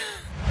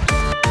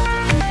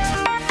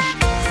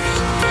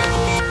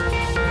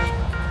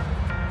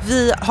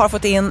 Vi har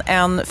fått in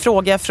en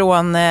fråga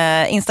från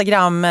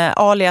Instagram,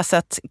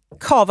 aliaset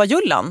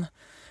Kavajullan,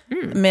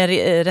 med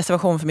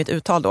reservation för mitt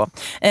uttal då.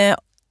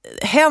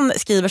 Hen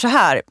skriver så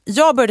här: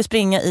 jag började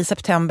springa i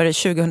september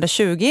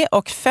 2020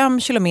 och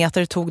 5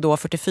 kilometer tog då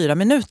 44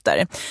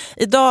 minuter.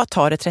 Idag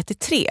tar det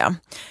 33.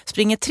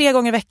 Springer 3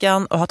 gånger i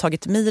veckan och har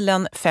tagit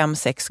milen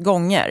 5-6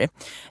 gånger.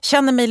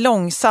 Känner mig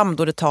långsam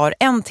då det tar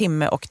 1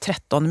 timme och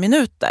 13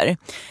 minuter.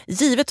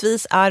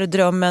 Givetvis är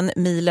drömmen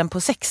milen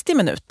på 60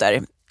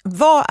 minuter.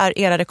 Vad är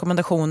era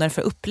rekommendationer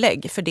för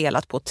upplägg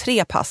fördelat på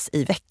 3 pass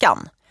i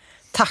veckan?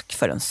 Tack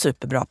för en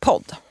superbra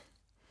podd.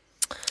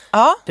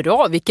 Ja.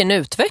 Bra, vilken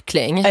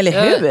utveckling. Eller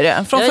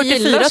hur? Från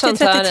 44 till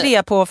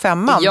 33 på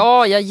 5:an.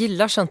 Ja, jag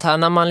gillar sånt här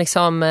när man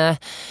liksom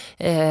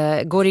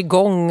går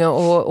igång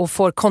och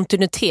får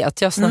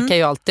kontinuitet. Jag snackar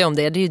ju alltid om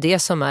det. Det är ju det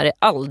som är det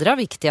allra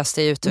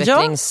viktigaste i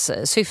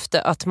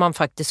utvecklingssyfte. Att man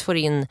faktiskt får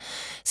in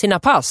sina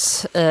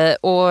pass.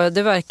 Och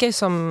det verkar ju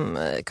som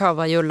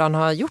Kavajullan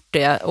har gjort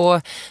det.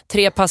 Och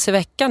 3 pass i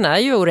veckan är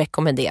ju att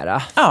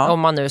rekommendera. Om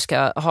man nu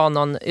ska ha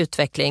någon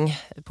utveckling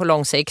på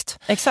lång sikt.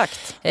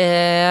 Exakt.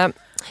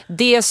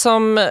 Det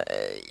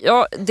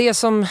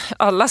som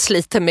alla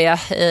sliter med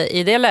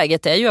i det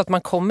läget är ju att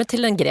man kommer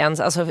till en gräns.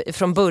 Alltså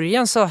från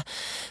början så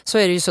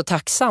är det ju så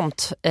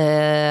tacksamt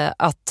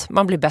att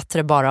man blir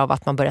bättre bara av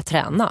att man börjar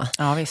träna.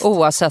 Ja, visst.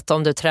 Oavsett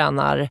om du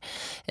tränar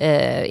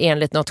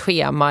enligt något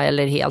schema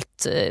eller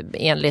helt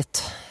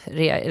enligt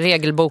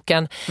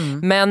regelboken.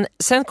 Men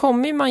sen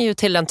kommer man ju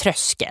till en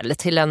tröskel,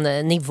 till en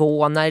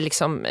nivå när det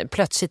liksom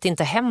plötsligt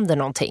inte händer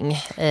någonting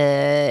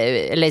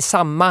eller i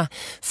samma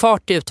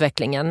fart i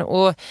utvecklingen.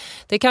 Och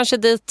det är kanske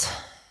dit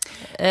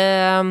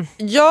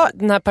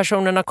den här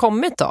personen har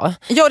kommit då.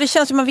 Ja, det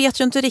känns som man vet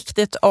ju inte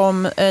riktigt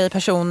om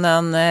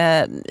personen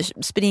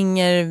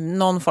springer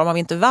någon form av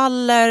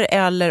intervaller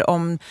eller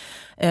om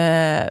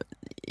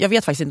jag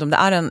vet faktiskt inte om det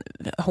är en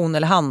hon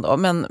eller han då,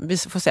 men vi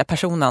får säga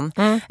personen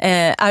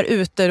är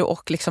ute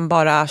och liksom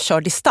bara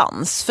kör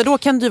distans. För då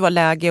kan det ju vara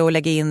läge att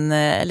lägga in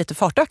lite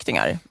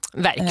fartökningar.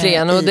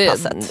 Verkligen, och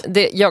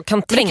jag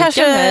kan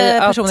tänka mig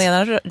att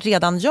personen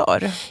redan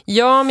gör.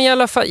 Ja, men i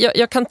alla fall,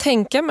 jag kan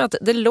tänka mig att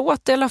det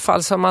låter i alla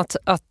fall som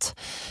att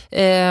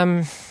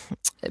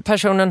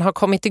personen har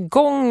kommit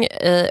igång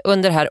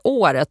under det här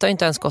året. Det har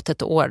inte ens gått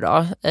ett år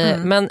då.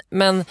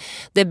 Men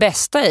det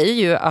bästa är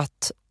ju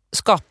att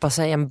skapa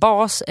sig en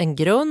bas, en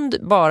grund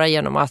bara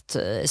genom att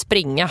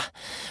springa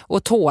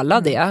och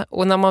tåla det.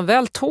 Och när man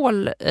väl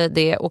tål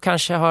det och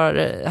kanske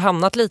har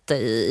hamnat lite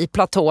i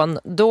platån,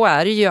 då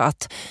är det ju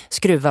att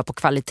skruva på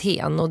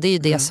kvaliteten. Och det är ju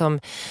det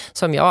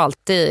som jag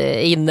alltid är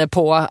inne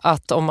på,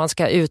 att om man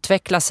ska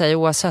utveckla sig,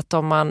 oavsett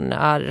om man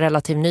är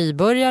relativ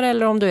nybörjare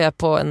eller om du är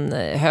på en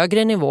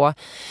högre nivå,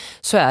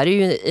 så är det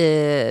ju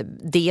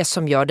det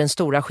som gör den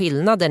stora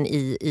skillnaden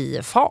i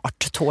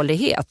fart,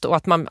 tålighet och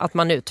att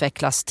man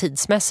utvecklas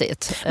tidsmässigt.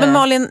 Men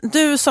Malin,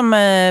 du som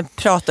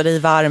pratade i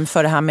varm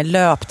för det här med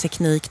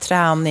löpteknik,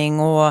 träning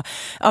och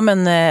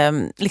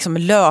liksom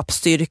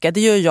löpstyrka,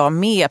 det gör jag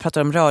med. Jag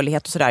pratar om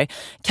rörlighet och sådär.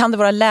 Kan det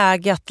vara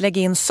läge att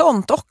lägga in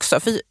sånt också?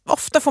 För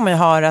ofta får man ju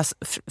höra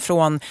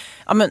från,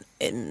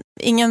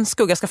 ingen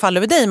skugga ska falla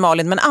över dig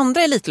Malin, men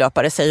andra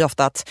elitlöpare säger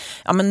ofta att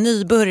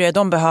nybörjare,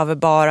 de behöver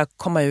bara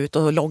komma ut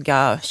och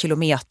logga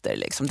kilometer.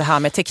 Liksom. Det här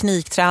med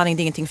teknikträning,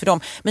 det är ingenting för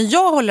dem. Men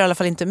jag håller i alla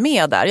fall inte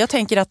med där. Jag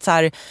tänker att så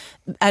här,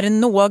 är det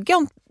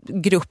någon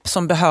grupp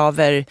som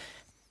behöver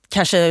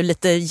kanske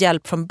lite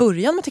hjälp från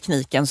början med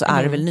tekniken så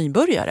är det väl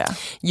nybörjare?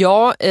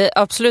 Ja,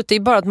 absolut. Det är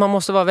bara att man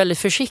måste vara väldigt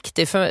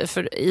försiktig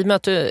för i och med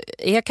att du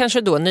är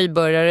kanske då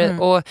nybörjare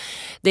och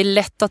det är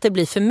lätt att det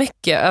blir för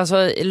mycket.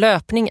 Alltså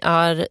löpning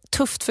är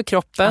tufft för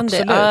kroppen.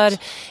 Absolut. Det är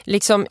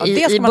liksom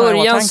i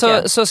början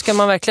så ska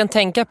man verkligen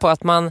tänka på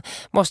att man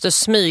måste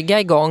smyga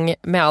igång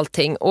med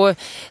allting. Och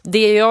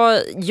det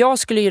jag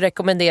skulle ju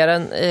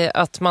rekommendera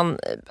att man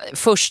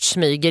först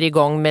smyger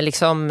igång med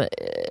liksom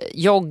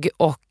jogg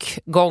och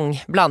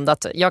gång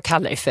blandat. Jag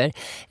kallar det för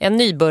en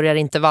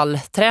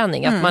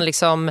nybörjarintervallträning. Att man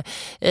liksom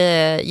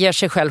ger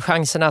sig själv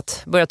chansen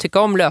att börja tycka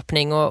om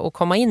löpning och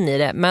komma in i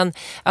det. Men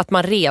att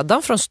man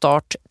redan från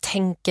start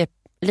tänker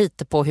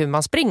lite på hur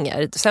man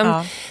springer.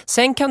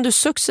 Sen kan du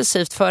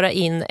successivt föra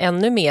in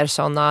ännu mer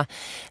sådana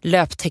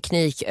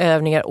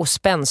löpteknikövningar och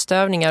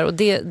spänstövningar. Och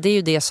det är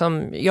ju det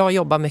som jag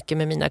jobbar mycket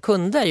med mina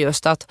kunder.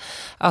 Just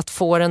att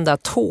få den där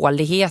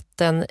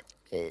tåligheten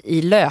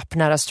i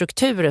löpnära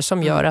strukturer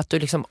som gör att du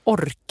liksom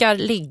orkar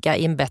ligga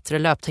i en bättre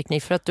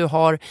löpteknik för att du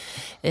har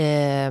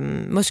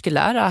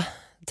muskulära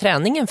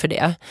träningen för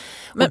det.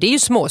 Och det är ju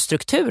små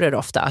strukturer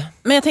ofta.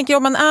 Men jag tänker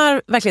om man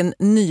är verkligen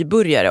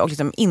nybörjare och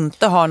liksom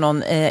inte har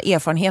någon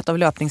erfarenhet av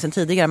löpning sedan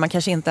tidigare. Man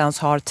kanske inte ens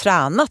har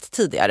tränat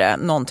tidigare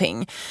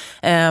någonting.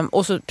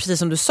 Och så precis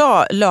som du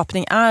sa,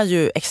 löpning är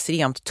ju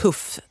extremt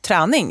tuff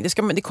träning.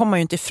 Det kommer man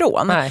ju inte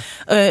ifrån.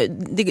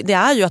 Det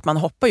är ju att man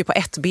hoppar ju på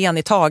ett ben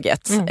i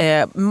taget.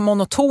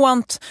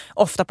 Monotont,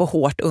 ofta på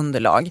hårt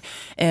underlag.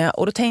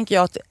 Och då tänker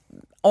jag att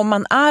om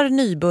man är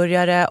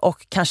nybörjare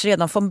och kanske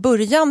redan från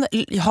början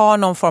har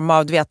någon form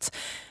av,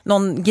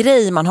 någon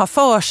grej man har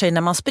för sig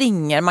när man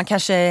springer. Man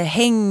kanske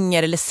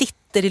hänger eller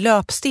sitter i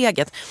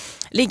löpsteget.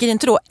 Ligger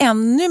inte då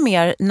ännu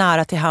mer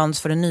nära till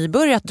hands för en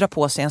nybörjare att dra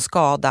på sig en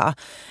skada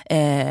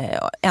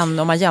än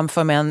om man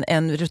jämför med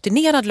en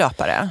rutinerad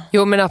löpare?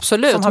 Jo, men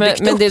absolut. Som har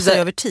byggt upp sig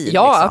över tid.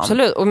 Ja, liksom.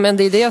 Absolut. Men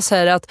det är det jag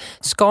säger att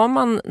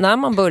när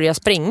man börjar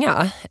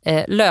springa,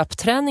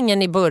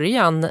 löpträningen i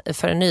början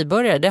för en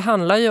nybörjare, det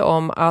handlar ju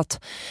om att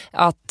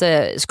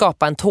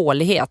skapa en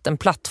tålighet, en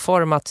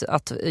plattform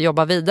att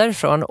jobba vidare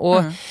från.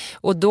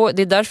 Och då,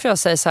 det är därför jag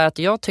säger så här att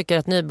jag tycker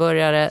att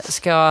nybörjare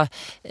ska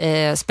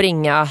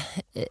springa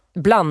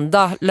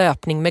blanda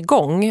löpning med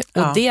gång.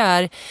 Och det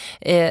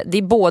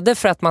är både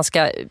för att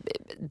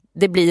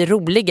det blir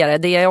roligare.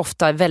 Det är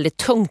ofta väldigt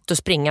tungt att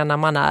springa när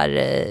man är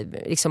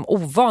liksom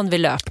ovan vid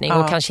löpning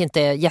och kanske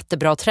inte är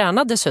jättebra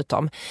tränad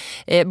dessutom.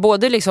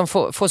 Både liksom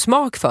få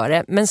smak för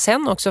det, men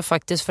sen också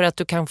faktiskt för att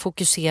du kan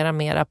fokusera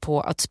mera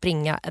på att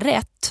springa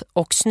rätt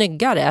och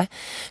snyggare.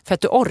 För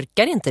att du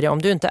orkar inte det.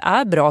 Om du inte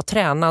är bra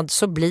tränad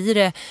så blir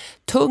det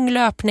tung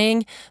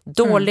löpning,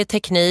 dålig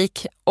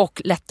teknik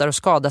och lättare att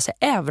skada sig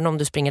även om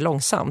du springer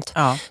långsamt.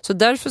 Så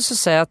därför så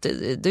säger jag att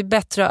det är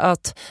bättre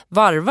att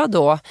varva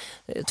då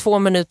 2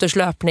 minuters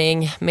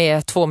löpning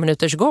med 2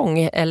 minuters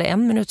gång eller 1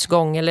 minuts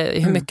gång eller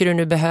hur mycket du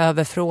nu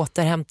behöver för att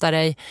återhämta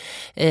dig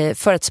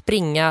för att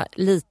springa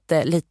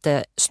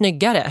lite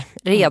snyggare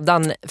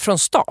redan från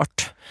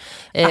start.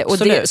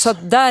 Så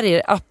att där är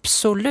det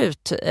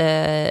absolut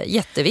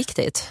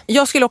jätteviktigt.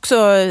 Jag skulle också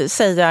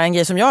säga en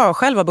grej som jag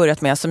själv har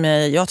börjat med som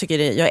jag tycker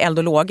jag är eld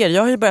och lågor.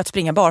 Jag har ju börjat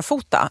springa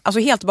barfota, alltså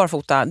helt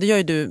barfota. Det gör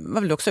ju du,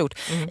 vad vill du också gjort?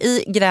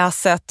 I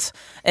gräset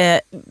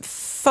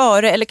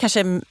före eller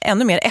kanske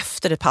ännu mer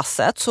efter det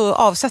passet så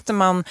avsätter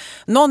man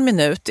någon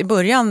minut. I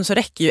början så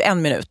räcker ju 1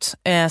 minut.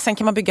 Sen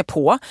kan man bygga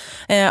på.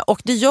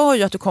 Och det gör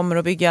ju att du kommer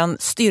att bygga en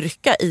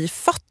styrka i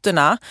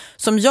fötterna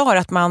som gör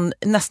att man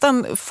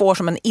nästan får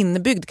som en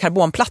inbyggd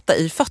karbonplatta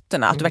i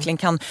fötterna. Att du verkligen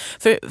kan...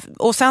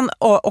 och sen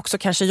också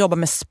kanske jobba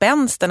med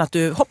spänsten. Att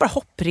du hoppar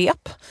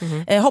hopprep,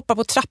 hoppar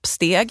på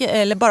trappsteg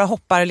eller bara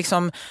hoppar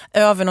liksom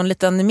över någon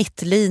liten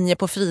mittlinje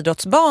på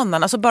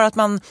friidrottsbanan. Alltså bara att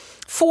man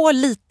får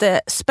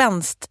lite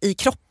spänst i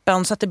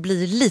kroppen så att det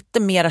blir lite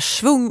mer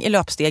svung i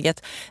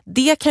löpsteget.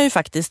 Det kan ju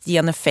faktiskt ge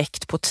en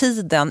effekt på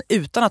tiden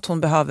utan att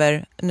hon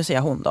behöver, nu säger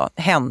jag hon då,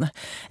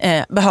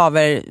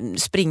 behöver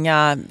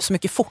springa så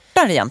mycket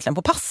fortare egentligen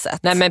på passet.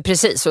 Nej men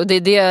precis, och det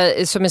är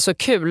det som är så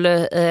kul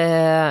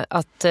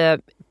att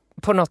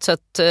på något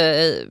sätt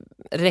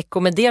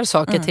rekommendera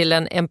saker till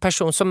en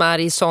person som är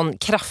i sån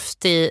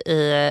kraftig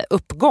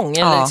uppgång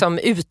eller liksom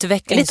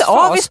utvecklingsfas. Lite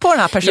avis på den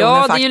här personen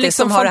faktiskt, det är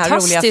liksom som har det här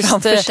roliga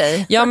framför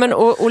sig. Ja, men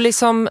och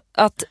liksom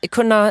att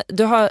kunna,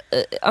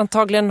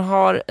 antagligen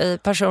har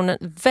personen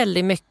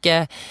väldigt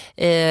mycket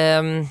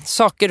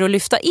saker att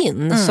lyfta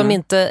in som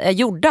inte är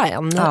gjorda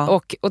än.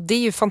 Och det är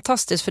ju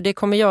fantastiskt för det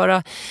kommer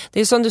göra,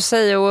 det är som du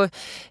säger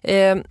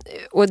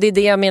och det är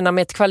det jag menar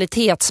med ett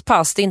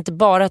kvalitetspass. Det är inte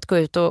bara att gå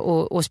ut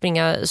och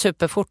springa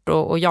superfort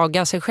och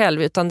jaga sig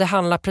själv, utan det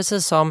handlar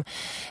precis om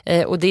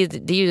och det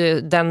är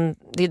ju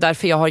det är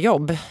därför jag har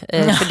jobb,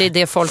 för det är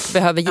det folk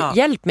behöver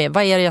hjälp med.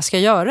 Vad är det jag ska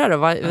göra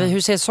då?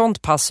 Hur ser ett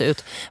sånt pass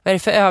ut? Vad är det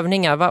för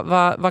övningar?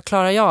 Vad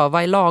klarar jag?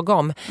 Vad är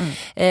lagom?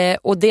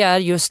 Och det är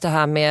just det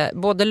här med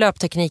både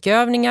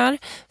löpteknikövningar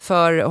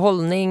för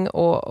hållning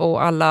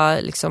och alla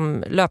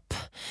liksom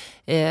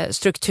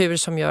struktur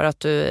som gör att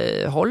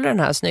du håller den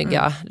här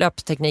snygga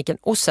löptekniken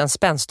och sen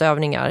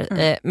spänstövningar.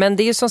 Men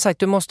det är som sagt,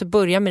 du måste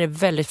börja med det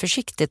väldigt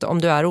försiktigt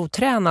om du är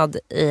otränad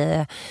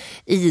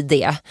i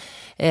det.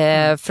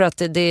 För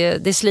att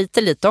det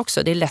sliter lite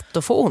också, det är lätt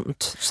att få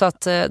ont. Så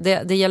att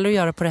det gäller att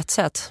göra på rätt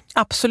sätt.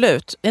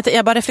 Absolut.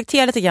 Jag bara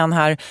reflekterar lite grann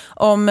här.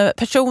 Om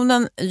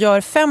personen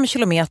gör 5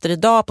 kilometer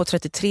idag på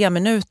 33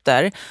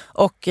 minuter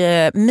och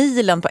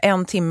milen på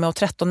 1 timme och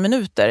 13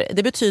 minuter.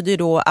 Det betyder ju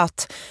då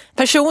att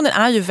personen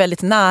är ju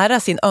väldigt nära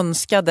sin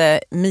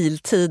önskade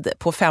miltid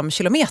på 5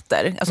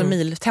 kilometer. Alltså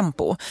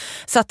miltempo.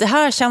 Så att det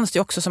här känns ju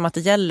också som att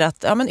det gäller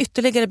att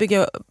ytterligare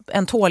bygga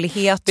en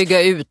tålighet.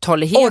 Bygga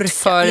uthållighet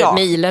för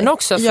milen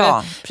också.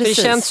 För det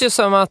känns ju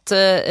som att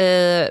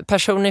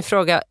personen i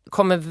fråga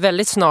kommer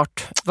väldigt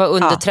snart vara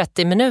under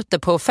 30 minuter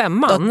på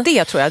 5:an. Ja,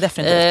 det tror jag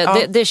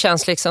definitivt. Det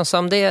känns liksom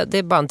som det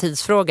är bara en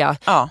tidsfråga.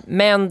 Ja.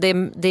 Men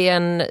det är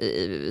en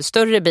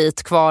större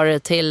bit kvar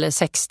till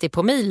 60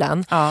 på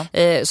milen. Ja.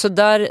 Så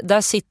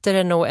där sitter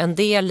det nog en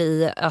del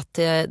i att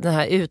den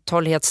här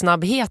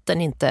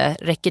uthållighetssnabbheten inte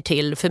räcker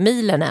till för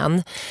milen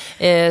än.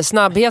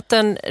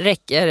 Snabbheten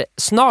räcker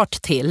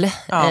snart till.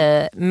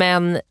 Ja.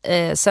 Men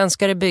sen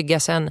ska det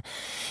byggas en,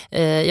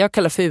 jag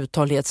kallar för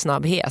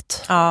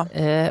uthållighetssnabbhet. Ja,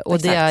 och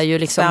det är ju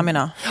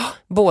liksom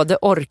både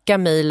orka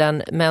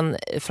milen men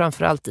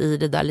framförallt i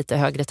det där lite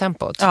högre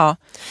tempot. Ja.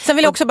 Sen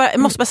vill jag också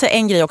måste bara säga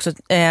en grej också.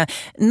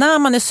 När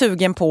man är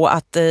sugen på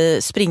att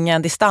springa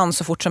en distans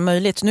så fort som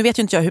möjligt. Nu vet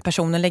ju inte jag hur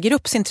personen lägger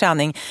upp sin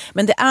träning,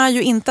 men det är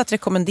ju inte att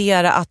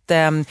rekommendera att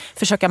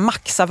försöka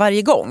maxa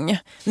varje gång.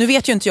 Nu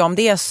vet ju inte jag om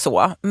det är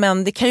så,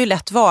 men det kan ju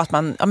lätt vara att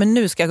man men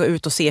nu ska jag gå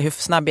ut och se hur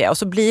snabb jag är och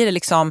så blir det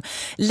liksom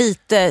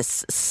lite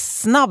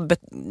snabb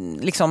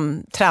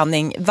liksom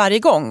träning varje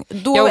gång.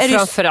 Då ja, och är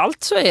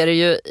framförallt så är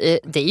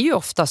det är ju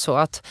ofta så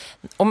att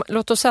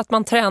låt oss säga att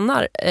man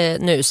tränar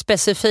nu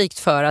specifikt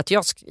för att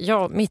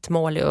mitt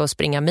mål är att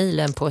springa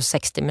milen på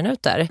 60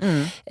 minuter.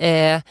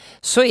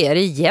 Så är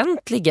det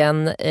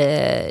egentligen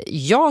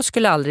jag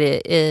skulle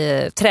aldrig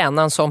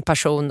träna en sån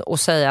person och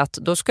säga att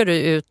då ska du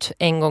ut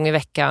 1 gång i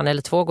veckan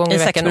eller 2 gånger i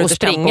veckan och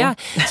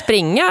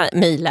springa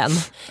milen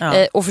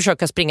och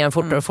försöka springa den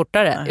fortare och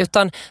fortare.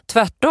 Utan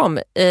tvärtom,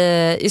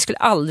 jag skulle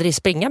aldrig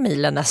springa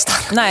milen nästan.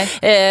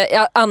 Nej.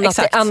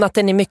 Annat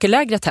än i mycket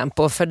lägre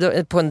tempo,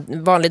 för på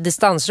en vanlig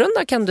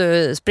distansrunda kan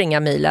du springa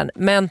milen,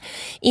 men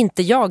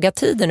inte jaga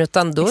tiden,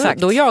 utan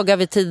då jagar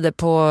vi tider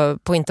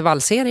på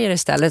intervallserier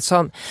istället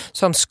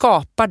som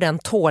skapar den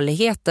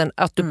tåligheten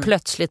att du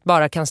plötsligt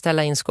bara kan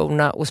ställa in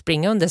skorna och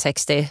springa under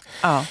 60.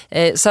 Ja.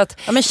 Så att,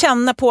 men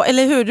känna på,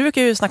 eller hur, du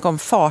brukar ju snacka om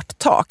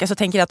farttak. Alltså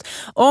tänker att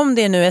om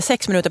det nu är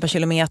 6 minuter per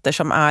kilometer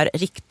som är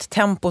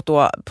rikttempot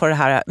då på det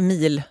här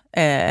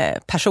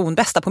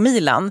personbästa på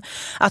milen,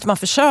 att man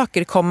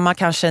försöker komma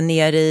kanske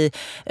ner i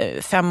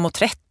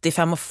 5:30,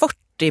 5:40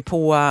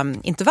 på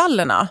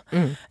intervallerna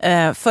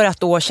för att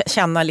då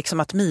känna liksom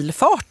att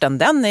milfarten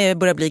den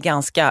börjar bli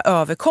ganska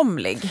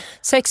överkomlig.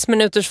 6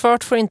 minuters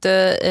fart får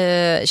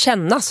inte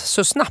kännas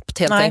så snabbt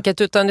helt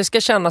enkelt, utan det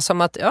ska kännas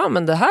som att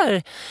men det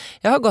här,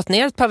 jag har gått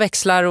ner ett par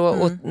växlar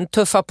och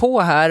tuffa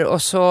på här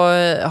och så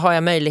har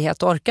jag möjlighet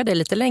att orka det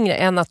lite längre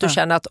än att du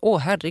känner att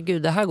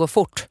herregud, det här går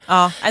fort.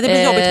 Ja, det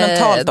blir jobbigt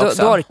mentalt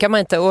också. Då orkar man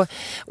inte. Och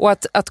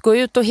att gå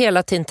ut och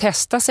hela tiden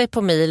testa sig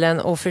på milen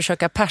och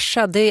försöka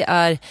persa, det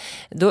är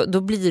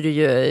då blir det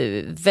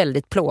ju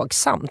väldigt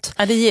plågsamt.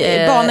 Ja,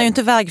 det banar ju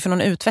inte väg för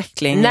någon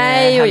utveckling.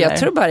 Nej, och jag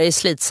tror bara det är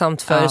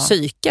slitsamt för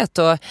psyket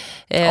och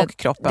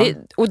kroppen.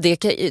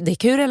 Det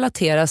kan ju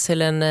relateras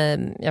till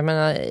jag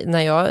menar,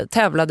 när jag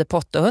tävlade på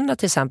 800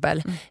 till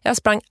exempel. Jag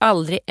sprang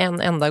aldrig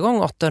en enda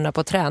gång 800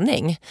 på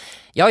träning.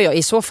 Ja,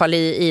 i så fall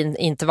i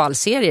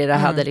intervallserier där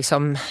hade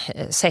liksom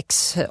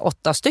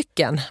 6-8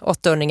 stycken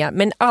 800,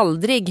 men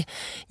aldrig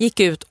gick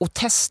ut och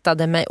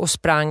testade mig och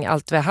sprang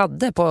allt vi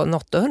hade på en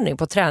 800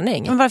 på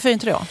träning. Men varför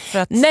inte då? För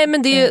att, nej,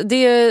 men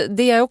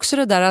det är också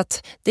det där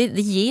att det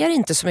ger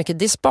inte så mycket,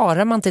 det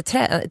sparar man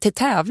till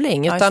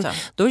tävling, utan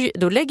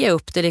då lägger jag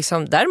upp det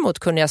liksom. Däremot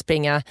kunde jag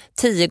springa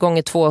 10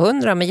 gånger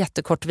 200 med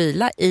jättekort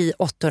vila i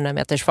 800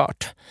 meters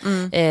fart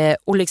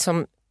och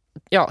liksom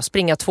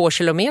springa 2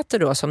 kilometer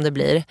då som det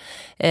blir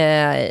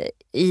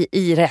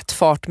i rätt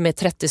fart med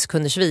 30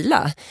 sekunders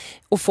vila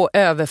och få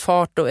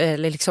överfart och,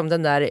 eller liksom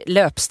den där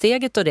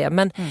löpsteget och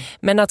det,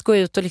 men att gå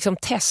ut och liksom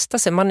testa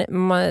sig, det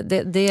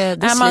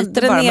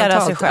sliter bara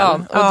mentalt. Sig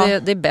själv. Ja, och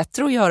det är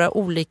bättre att göra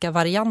olika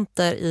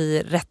varianter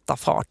i rätta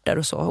farter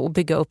och så och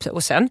bygga upp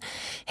och sen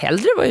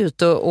hellre vara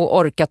ute och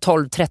orka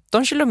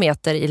 12-13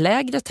 kilometer i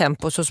lägre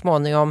tempo så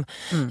småningom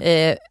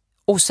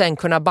och sen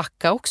kunna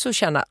backa också och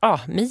känna,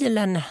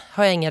 milen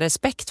har jag ingen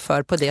respekt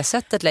för på det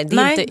sättet. Det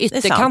är inte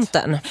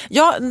ytterkanten.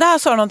 Ja, där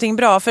sa du någonting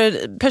bra.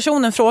 För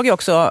personen frågar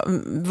också,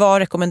 vad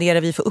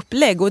rekommenderar vi för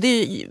upplägg? Och det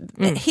är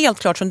ju helt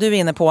klart som du är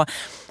inne på,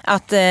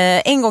 att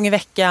en gång i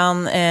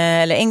veckan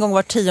eller en gång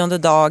var 10:e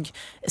dag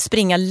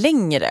springa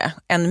längre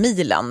än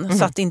milen.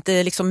 Så att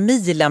inte liksom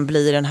milen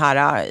blir den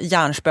här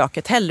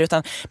hjärnspöket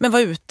heller, men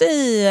vara ute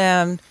i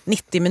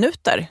 90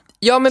 minuter.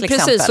 Ja, men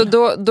precis, och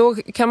då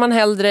kan man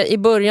hellre i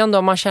början, då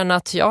om man känner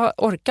att jag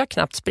orkar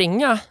knappt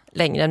springa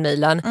längre än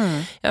milen,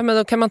 ja, men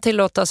då kan man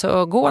tillåta sig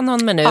att gå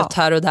någon minut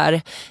här och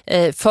där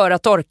för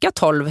att orka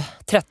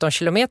 12-13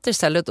 kilometer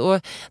istället.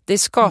 Och det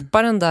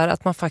skapar den där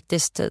att man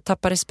faktiskt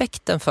tappar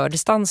respekten för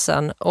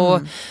distansen.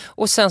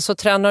 Och sen så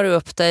tränar du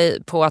upp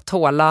dig på att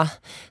hålla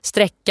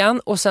sträckan,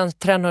 och sen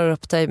tränar du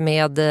upp dig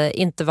med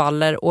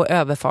intervaller och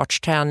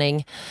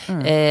överfartsträning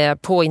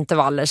på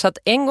intervaller. Så att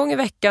en gång i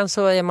veckan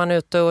så är man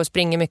ute och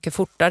springer mycket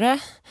fortare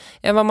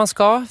än vad man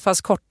ska,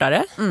 fast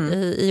kortare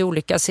i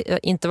olika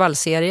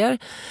intervallserier.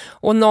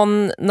 Och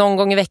någon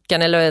gång i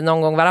veckan eller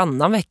någon gång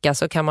varannan vecka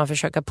så kan man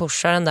försöka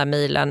pusha den där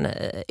milen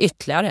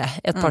ytterligare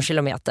ett par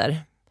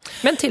kilometer.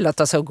 Men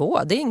tillåta sig att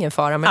gå, det är ingen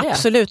fara med det.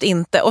 Absolut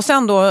inte. Och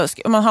sen då,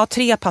 om man har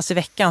 3 pass i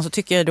veckan så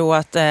tycker jag då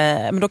att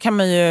men då kan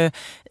man ju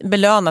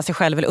belöna sig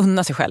själv eller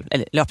unna sig själv.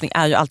 Eller, löpning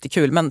är ju alltid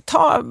kul, men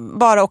ta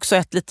bara också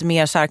ett lite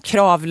mer så här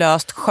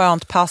kravlöst,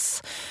 skönt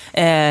pass.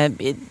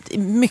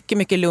 Mycket,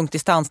 mycket lugnt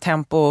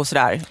distanstempo och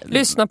sådär.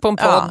 Lyssna på en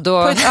podd.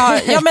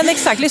 Ja, men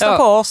exakt. Lyssna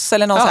på oss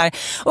eller någon så här.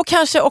 Och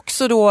kanske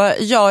också då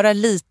göra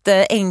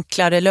lite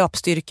enklare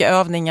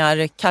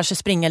löpstyrkeövningar. Kanske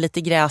springa lite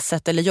i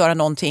gräset eller göra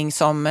någonting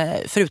som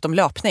förutom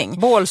löpning.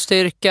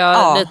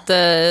 Bålstyrka, lite,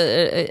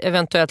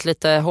 eventuellt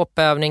lite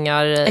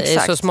hoppövningar,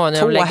 så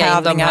småningom lägga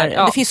in de här.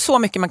 Ja. Det finns så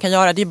mycket man kan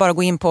göra. Det är bara att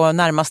gå in på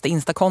närmaste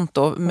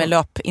Instakonto med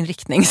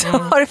löpinriktning.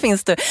 Så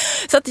finns det.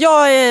 Så att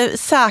jag är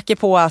säker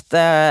på att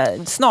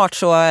snart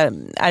så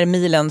är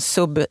milen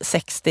sub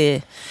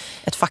 60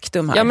 ett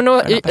faktum här. Ja,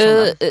 men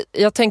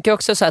jag tänker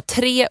också så här,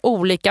 3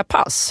 olika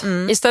pass.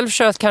 Istället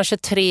för att kanske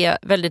 3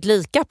 väldigt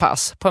lika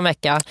pass på en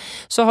vecka,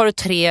 så har du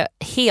 3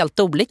 helt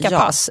olika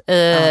pass.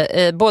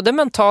 Både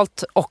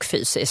mentalt och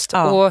fysiskt.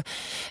 Och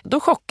då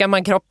chockar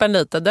man kroppen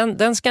lite.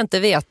 Den ska inte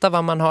veta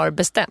vad man har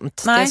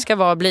bestämt. Nej. Det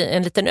ska bli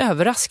en liten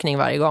överraskning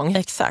varje gång.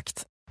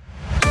 Exakt.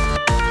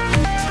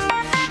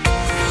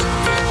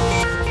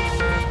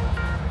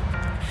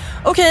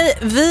 Okej,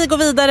 vi går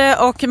vidare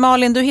och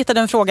Malin, du hittade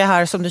en fråga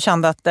här som du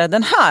kände att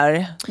den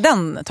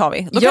tar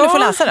vi. Då kan du få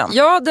läsa den.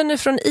 Ja, den är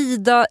från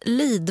Ida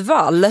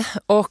Lidvall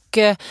och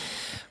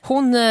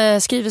hon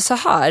skriver så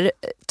här: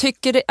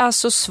 tycker det är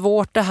så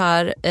svårt det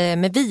här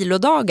med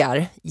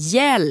vilodagar.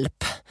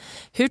 Hjälp!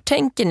 Hur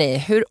tänker ni?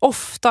 Hur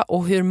ofta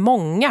och hur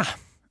många?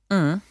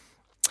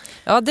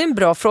 Ja, det är en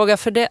bra fråga,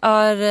 för det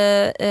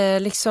är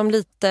liksom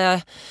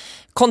lite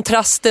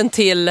kontrasten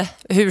till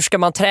hur ska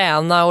man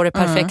träna och det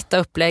perfekta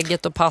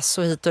upplägget och pass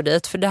och hit och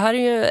dit. För det här är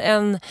ju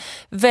en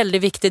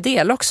väldigt viktig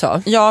del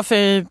också. Ja,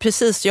 för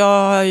precis.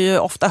 Jag har ju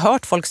ofta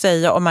hört folk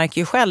säga och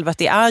märker ju själv att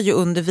det är ju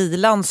under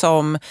vilan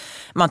som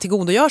man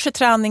tillgodogör sig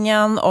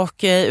träningen, och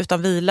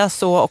utan vila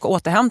och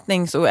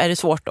återhämtning så är det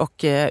svårt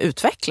att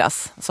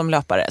utvecklas som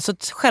löpare. Så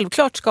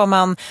självklart ska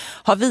man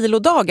ha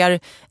vilodagar.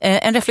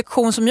 En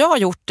reflektion som jag har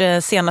gjort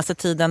senaste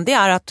tiden, det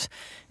är att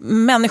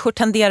människor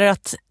tenderar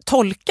att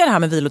tolka det här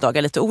med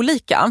vilodagar lite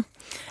olika.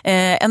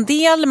 En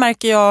del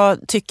märker jag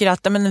tycker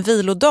att en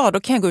vilodag, då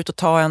kan jag gå ut och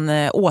ta en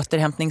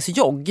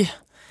återhämtningsjogg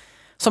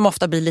som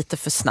ofta blir lite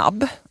för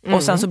snabb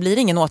och sen så blir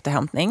det ingen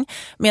återhämtning.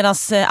 Medan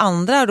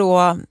andra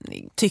då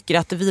tycker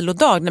att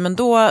vilodag,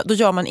 då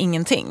gör man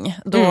ingenting.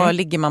 Då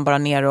ligger man bara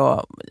ner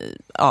och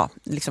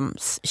liksom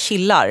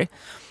chillar.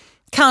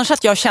 Kanske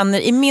att jag känner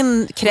i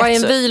min krets... Vad är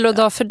en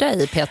vilodag för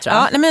dig,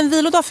 Petra? Ja, en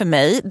vilodag för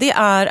mig, det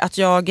är att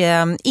jag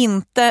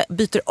inte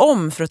byter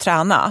om för att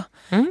träna.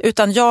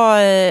 Utan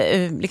jag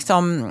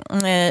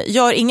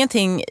gör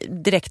ingenting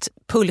direkt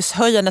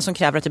pulshöjande som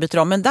kräver att jag byter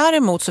om. Men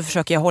däremot så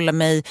försöker jag hålla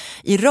mig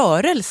i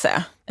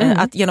rörelse.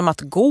 Genom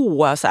att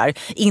gå så här.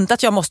 Inte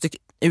att jag måste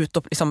ut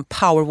och liksom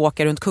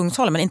powerwalka runt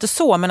Kungsholmen, men inte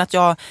så. Men att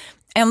jag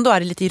ändå är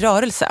det lite i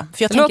rörelse.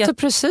 För jag låter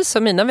precis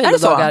som mina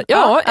vilodagar.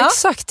 Ja,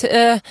 exakt.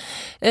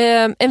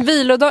 En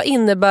vilodag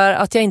innebär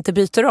att jag inte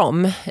byter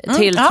om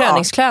till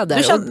träningskläder.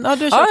 Du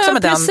kör också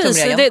med den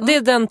tumregeln. Det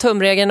är den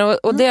tumregeln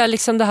och det är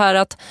liksom det här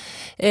att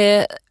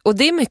och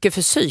det är mycket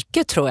för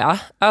psyket, tror jag.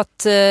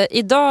 Att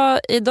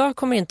idag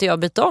kommer inte jag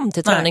byta om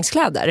till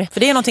träningskläder. För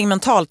det är någonting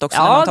mentalt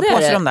också när man tar på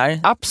sig de där.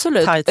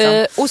 Absolut.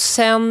 Och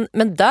sen,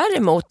 men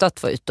däremot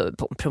att vara ute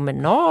på en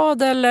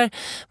promenad eller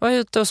vara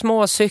ute och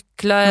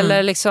småcykla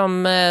eller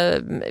liksom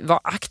vara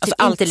aktiv,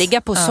 alltså inte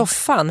ligga på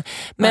soffan.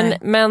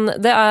 Men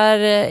det är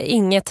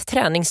inget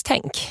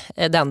träningstänk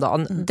den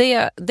dagen.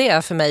 Det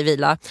är för mig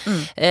vila.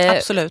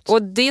 Absolut.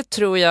 Och det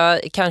tror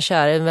jag kanske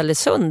är en väldigt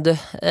sund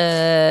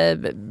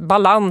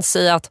balans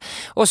i att,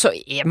 och så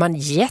är man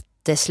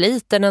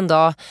jättesliten en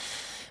dag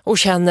och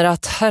känner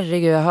att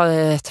herregud, jag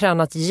har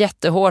tränat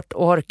jättehårt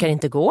och orkar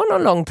inte gå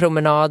någon lång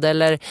promenad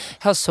eller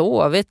har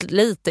sovit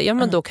lite. Ja,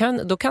 men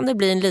då kan det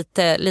bli en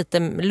lite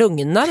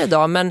lugnare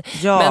dag.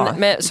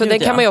 Så det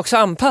kan man ju också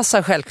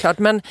anpassa självklart.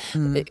 Men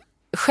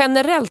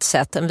generellt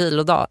sett en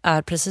vilodag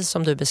är precis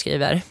som du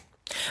beskriver.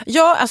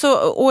 Ja, alltså,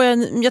 och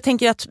jag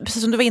tänker att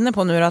precis som du var inne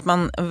på nu, att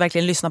man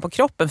verkligen lyssnar på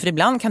kroppen. För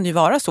ibland kan det ju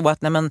vara så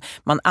att när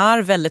man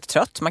är väldigt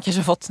trött, man kanske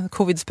har fått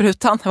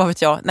covid-sprutan, vad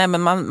vet jag. Nej,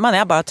 men man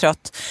är bara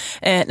trött.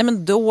 Nej,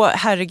 men då,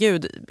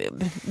 herregud,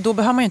 då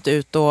behöver man ju inte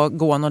ut och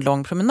gå någon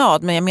lång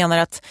promenad. Men jag menar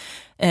att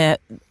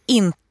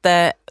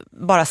inte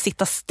bara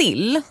sitta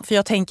still. För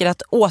jag tänker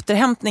att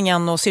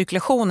återhämtningen och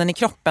cirkulationen i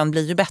kroppen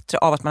blir ju bättre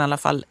av att man i alla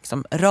fall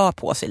liksom rör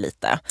på sig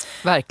lite.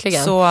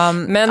 Verkligen. Så,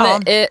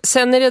 men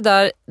sen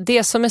är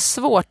det som är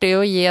svårt är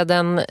att ge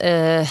den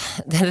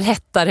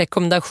rätta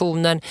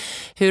rekommendationen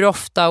hur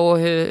ofta och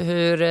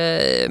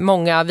hur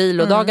många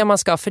vilodagar man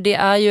ska. För det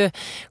är ju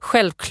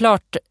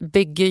självklart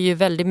bygger ju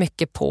väldigt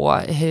mycket på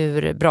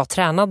hur bra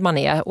tränad man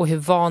är och hur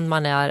van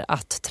man är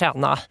att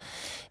träna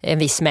en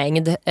viss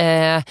mängd.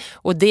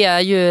 Och det är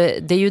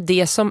ju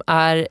det som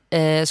är,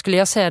 skulle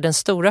jag säga, den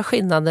stora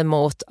skillnaden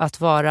mot att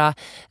vara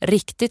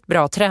riktigt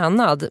bra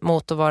tränad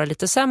mot att vara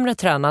lite sämre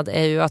tränad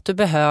är ju att du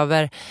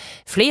behöver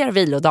fler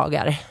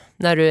vilodagar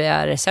när du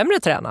är sämre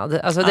tränad.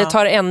 Alltså det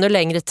tar ännu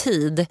längre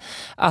tid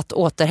att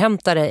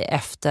återhämta dig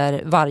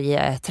efter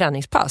varje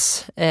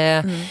träningspass.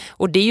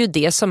 Och det är ju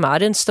det som är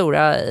den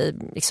stora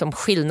liksom,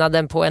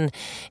 skillnaden på en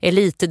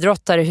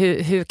elitidrottare.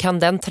 Hur kan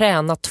den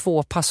träna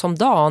 2 pass om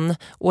dagen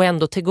och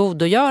ändå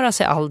tillgodogöra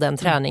sig all den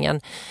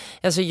träningen?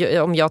 Alltså,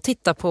 om jag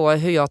tittar på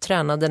hur jag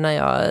tränade när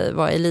jag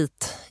var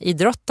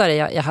elitidrottare,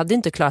 jag hade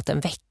inte klarat en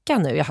vecka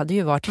nu. Jag hade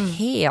ju varit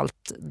helt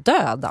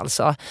död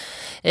alltså.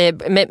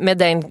 Med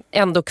den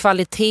ändå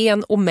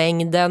kvaliteten och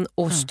mängden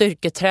och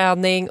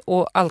styrketräning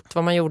och allt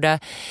vad man gjorde.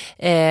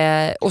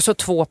 Och så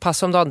 2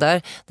 pass om dagen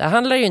där. Det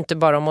handlar ju inte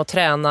bara om att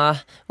träna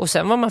och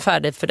sen var man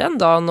färdig för den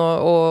dagen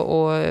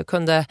och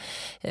kunde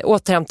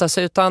återhämta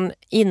sig, utan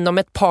inom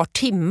ett par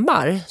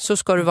timmar så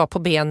ska du vara på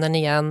benen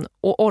igen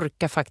och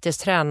orka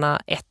faktiskt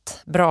träna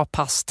ett bra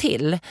pass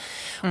till.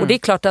 Och det är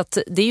klart att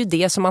det är ju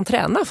det som man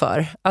tränar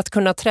för. Att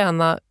kunna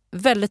träna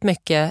väldigt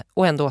mycket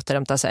och ändå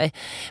återhämta sig.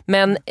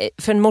 Men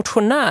för en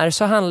motionär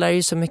så handlar det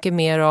ju så mycket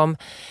mer om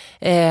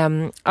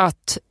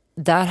att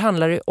där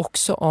handlar det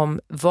också om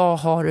vad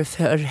har du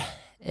för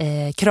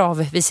krav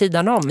vid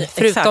sidan om,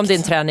 förutom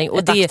din träning. Och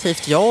ett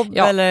aktivt jobb.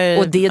 Eller,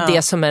 och det är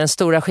det som är den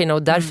stora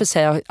skillnaden. Och därför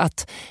säger jag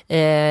att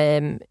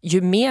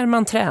ju mer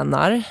man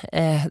tränar,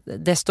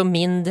 desto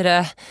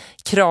mindre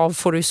krav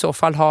får du i så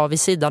fall ha vid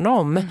sidan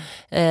om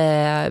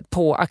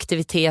på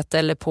aktivitet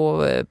eller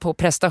på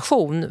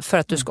prestation för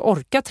att du ska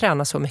orka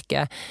träna så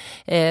mycket.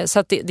 Så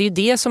att det är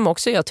det som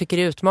också jag tycker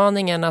är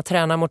utmaningen att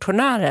träna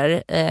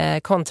motionärer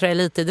kontra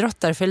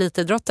elitidrottare. För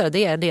elitidrottare,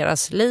 det är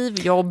deras liv,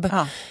 jobb,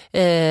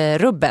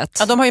 rubbet.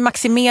 Ja, de har ju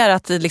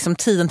maximerat liksom,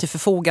 tiden till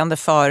förfogande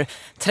för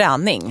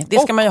träning. Det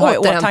ska man ju ha i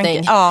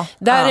åtanke. Ja,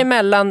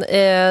 däremellan,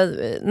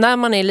 när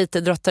man är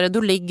elitidrottare,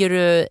 då ligger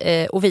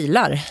du och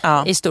vilar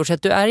i stort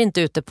sett. Du är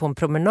inte ute på en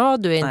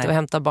promenad, du är inte och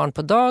hämtar barn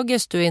på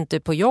dagis, du är inte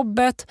på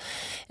jobbet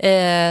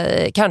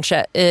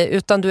kanske,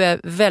 utan du är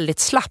väldigt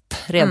slapp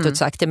rent ut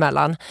sagt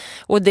emellan.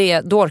 Och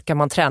då orkar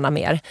man träna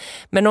mer.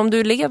 Men om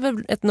du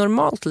lever ett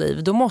normalt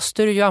liv, då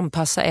måste du ju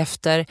anpassa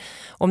efter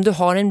om du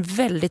har en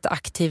väldigt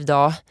aktiv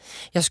dag.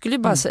 Jag skulle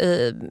bara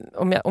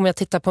om jag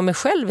tittar på mig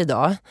själv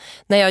idag,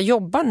 när jag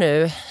jobbar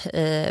nu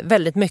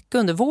väldigt mycket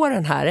under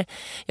våren här,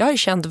 jag har ju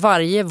känt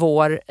varje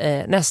vår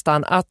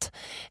nästan att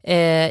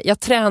jag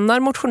tränar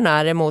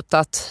motionärer mot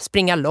att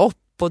springa lopp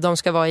och de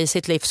ska vara i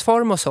sitt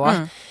livsform och så.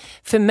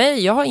 För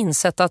mig, jag har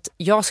insett att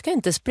jag ska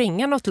inte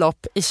springa något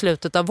lopp i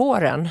slutet av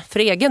våren för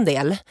egen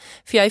del.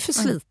 För jag är för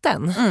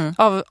sliten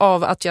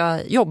av att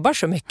jag jobbar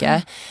så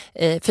mycket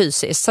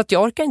fysiskt. Så att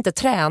jag orkar inte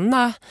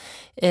träna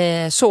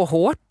så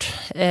hårt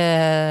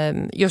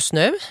just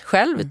nu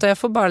själv. Utan jag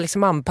får bara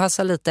liksom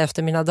anpassa lite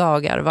efter mina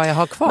dagar vad jag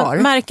har kvar.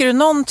 Men märker du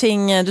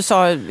någonting, du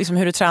sa liksom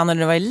hur du tränade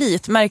när du var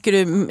elit. Märker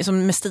du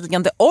liksom med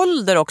stigande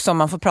ålder också, om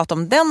man får prata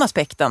om den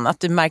aspekten, att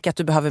du märker att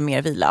du behöver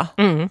mer vila?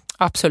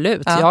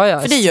 Absolut,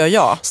 ja. För det gör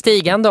jag.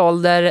 Stigande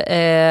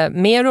ålder,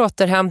 mer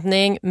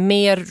återhämtning,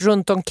 mer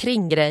runt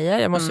omkring grejer.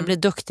 Jag måste bli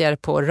duktigare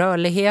på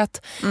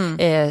rörlighet,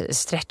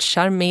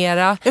 stretchar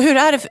mera. Hur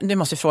är det, du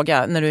måste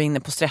fråga när du är inne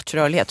på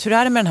stretchrörlighet, hur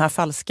är det med den här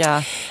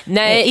falska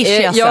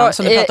ischiasen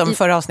som du pratade om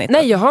förra avsnittet?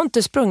 Nej, jag har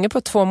inte sprungit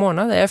på 2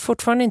 månader. Jag är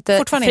fortfarande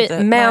inte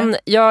men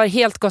jag har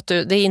helt gått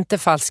ut, det är inte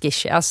falsk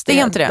ischias. Det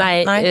är inte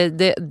det?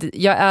 Nej.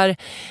 Jag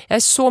är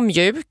så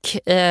mjuk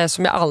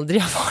som jag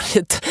aldrig har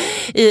varit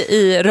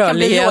i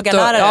rörlighet.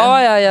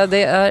 Ja,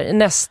 det är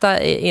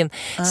nästa in.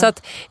 Så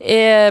att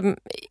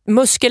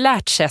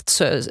muskulärt sett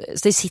så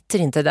det sitter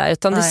inte där,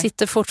 utan det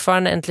sitter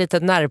fortfarande ett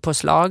litet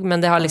nervpåslag,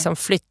 men det har liksom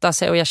flyttat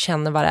sig och jag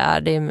känner vad det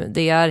är.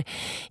 Det är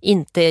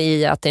inte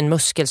i att det är en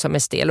muskel som är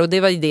stel, och det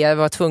var ju det jag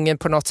var tvungen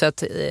på något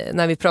sätt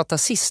när vi pratade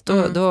sist,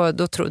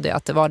 då trodde jag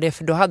att det var det,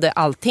 för då hade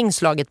allting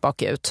slagit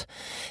bakut.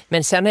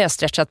 Men sen har jag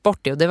stretchat bort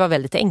det och det var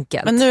väldigt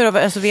enkelt. Men nu då,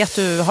 alltså vet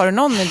du, har du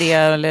någon idé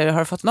eller har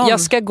du fått någon?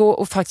 Jag ska gå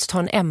och faktiskt ta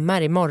en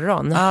MR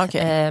imorgon.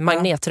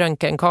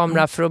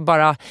 Magnetröntgenkamera för att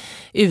bara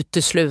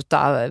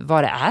utesluta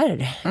vad det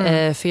är.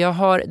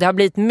 För det har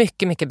blivit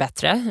mycket, mycket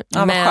bättre.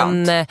 Ja,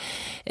 men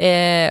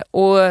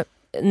och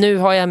nu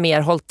har jag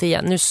mer hållit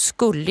igen. Nu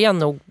skulle jag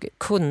nog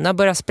kunna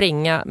börja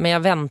springa, men jag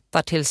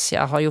väntar tills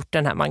jag har gjort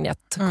den här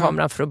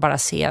magnetkameran för att bara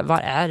se vad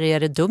är det? Är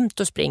det dumt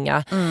att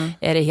springa?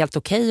 Är det helt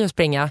okej att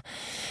springa?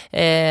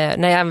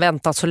 När jag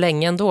väntat så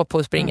länge ändå på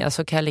att springa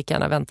så kan jag lika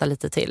gärna vänta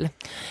lite till.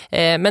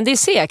 Men det är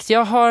segt.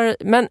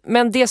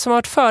 Men det som har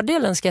varit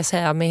fördelen, ska jag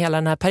säga, med hela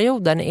den här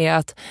perioden är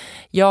att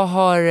jag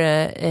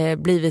har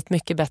blivit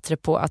mycket bättre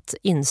på att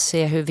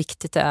inse hur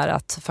viktigt det är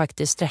att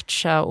faktiskt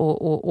stretcha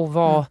och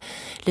vara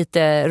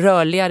lite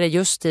rörligare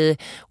just i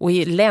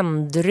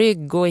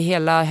ländrygg och i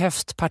hela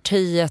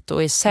höftpartiet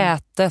och i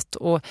sätet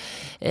och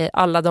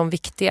alla de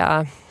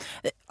viktiga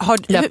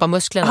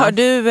löparmusklerna. Har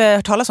du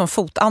hört talas om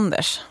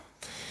Fot-Anders?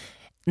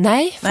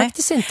 Nej,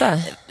 faktiskt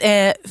inte.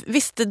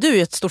 Visst, du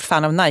är ett stort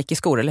fan av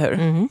Nike-skor, eller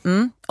hur?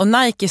 Och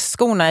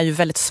Nike-skorna är ju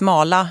väldigt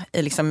smala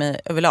liksom,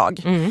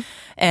 överlag.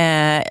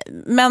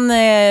 Men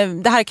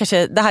det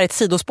här är ett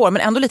sidospår,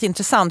 men ändå lite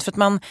intressant för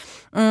att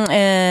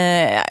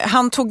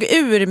han tog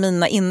ur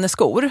mina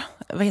inneskor,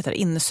 vad heter det?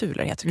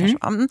 Innesulor heter det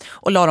kanske,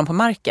 och la dem på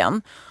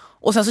marken.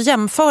 Och sen så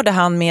jämförde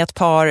han med ett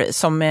par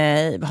som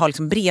har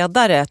liksom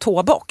bredare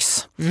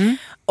tåbox.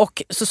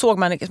 Och så såg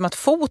man liksom att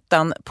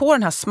foten på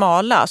den här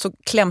smala, så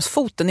kläms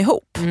foten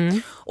ihop.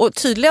 Och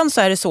tydligen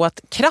så är det så att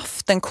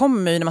kraften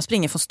kommer när man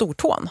springer från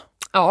stortån.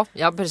 Ja,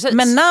 precis.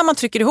 Men när man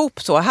trycker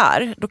ihop så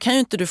här, då kan ju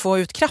inte du få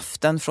ut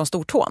kraften från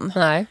stortån.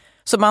 Nej.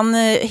 Så man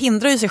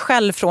hindrar ju sig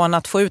själv från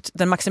att få ut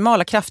den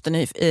maximala kraften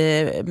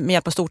med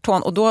hjälp av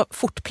stortån. Och då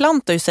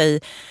fortplantar ju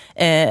sig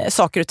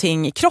saker och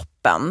ting i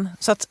kroppen.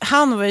 Så att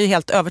han var ju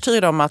helt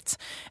övertygad om att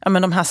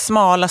de här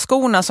smala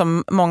skorna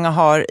som många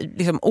har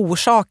liksom,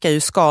 orsakar ju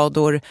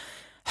skador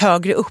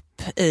högre upp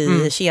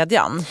i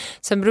kedjan.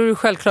 Sen beror det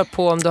självklart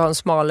på om du har en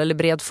smal eller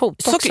bred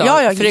fot också. Ja,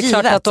 för det är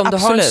klart att om du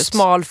har en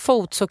smal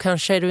fot så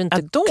kanske du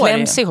inte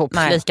kläms ihop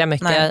lika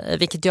mycket,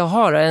 vilket jag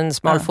har en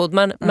smal fot.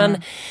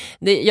 Men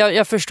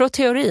jag förstår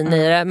teorin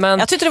i det.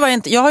 Men,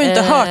 jag har ju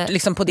inte hört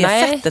liksom, på det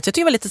sättet. Jag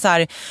tycker det var lite så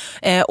här.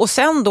 Och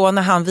sen då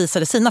när han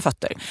visade sina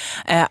fötter.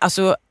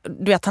 Alltså,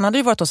 du vet, han hade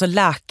ju varit hos en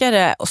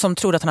läkare som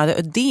trodde att han hade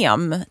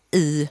ödem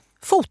i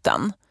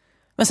foten.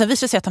 Men sen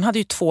visade det sig att han hade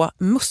ju 2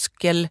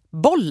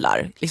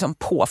 muskelbollar liksom,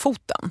 på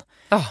foten.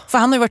 För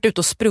han har ju varit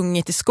ute och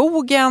sprungit i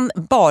skogen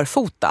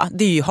barfota.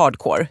 Det är ju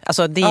hardcore.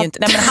 Alltså, det är ju inte,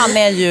 men han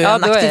är ju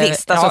en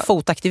aktivist, alltså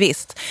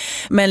fotaktivist.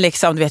 Men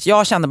liksom, du vet,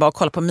 jag kände bara att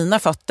kolla på mina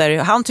fötter.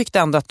 Han tyckte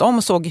ändå att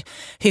de såg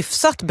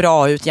hyfsat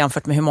bra ut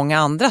jämfört med hur många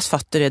andras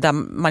fötter är där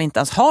man inte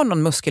ens har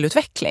någon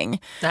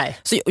muskelutveckling. Nej.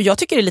 Så jag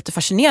tycker det är lite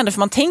fascinerande, för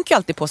man tänker ju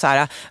alltid på så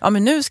här,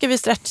 men nu ska vi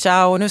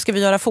stretcha och nu ska vi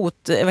göra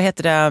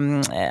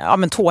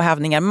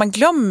tåhävningar. Men man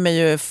glömmer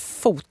ju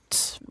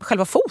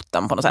själva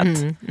foten på något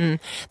sätt.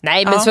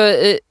 Nej, men så...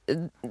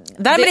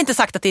 Därmed inte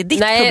sagt att det är ditt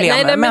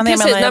problem. Nej, men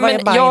precis.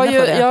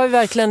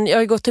 Jag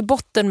har gått till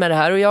botten med det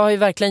här och jag har ju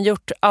verkligen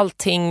gjort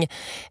allting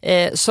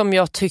som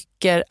jag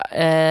tycker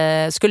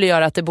skulle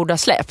göra att det borde ha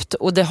släppt.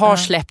 Och det har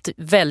släppt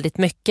väldigt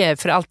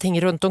mycket, för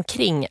allting runt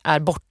omkring är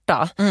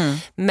borta.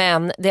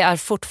 Men det är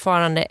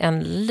fortfarande en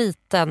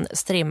liten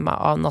strimma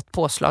av något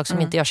påslag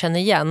som inte jag känner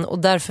igen. Och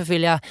därför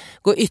vill jag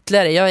gå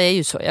ytterligare. Jag är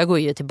ju så, jag går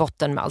ju till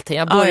botten med allting.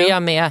 Jag börjar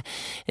med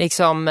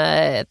liksom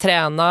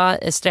träna,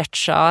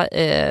 stretcha,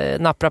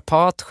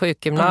 naprapat,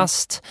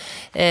 sjukgymnast,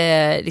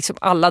 liksom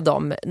alla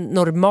de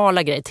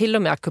normala grejer, till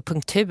och med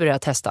akupunktur har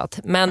jag testat.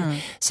 Men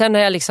sen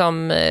har jag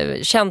liksom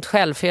känt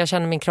själv, för jag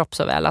känner min kropp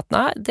så väl, att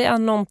det är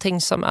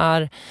någonting som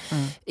är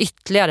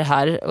ytterligare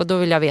här, och då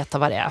vill jag veta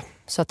vad det är.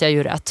 Så att jag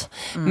gör rätt.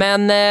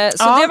 Men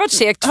så det har varit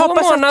segt. 2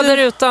 månader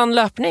utan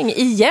löpning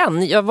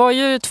igen. Jag var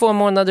ju 2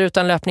 månader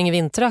utan löpning i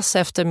vintras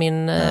efter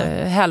min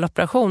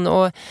häloperation.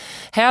 Och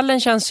hälen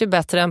känns ju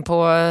bättre än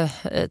på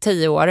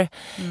 10 år.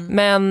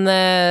 Men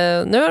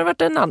nu har det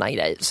varit en annan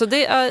grej. Så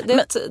det är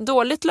ett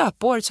dåligt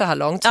löpår så här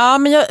långt. Ja,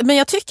 men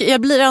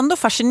jag blir ändå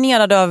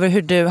fascinerad över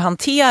hur du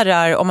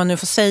hanterar, om man nu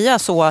får säga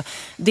så.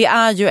 Det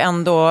är ju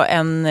ändå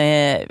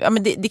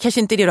det kanske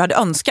inte är det du hade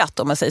önskat,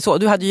 om man säger så.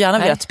 Du hade ju gärna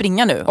velat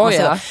springa nu.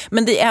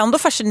 Men det är ändå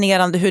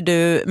fascinerande hur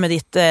du med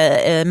ditt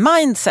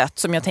mindset,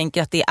 som jag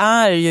tänker att det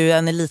är ju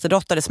en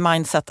elitidrottares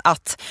mindset,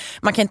 att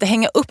man kan inte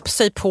hänga upp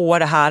sig på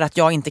det här att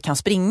jag inte kan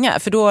springa,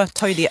 för då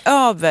tar ju det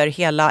över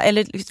hela,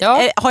 eller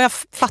har jag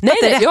fattat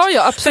det rätt?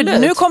 Ja, absolut. För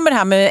nu kommer det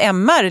här med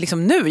MR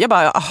liksom nu, jag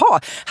bara,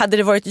 hade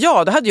det varit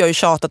då hade jag ju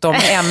tjatat om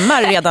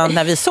MR redan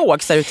när vi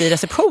sågs där ute i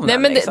receptionen. Nej,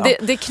 men liksom.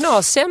 det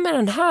knasiga med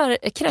den här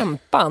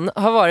krämpan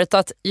har varit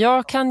att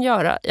jag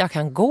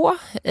kan gå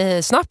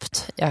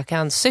snabbt, jag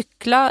kan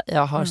cykla,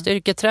 jag har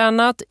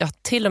styrketränat, jag har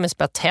till och med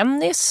spelat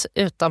tennis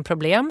utan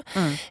problem.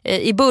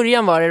 I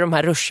början var det de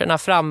här ruscherna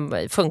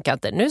funkar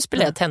inte. Nu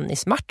spelar jag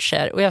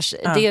tennismatcher och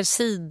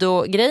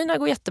sidogrejerna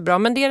går jättebra,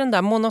 men det är den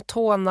där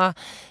monotona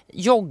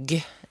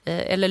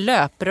eller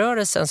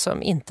löprörelsen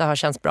som inte har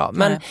känts bra.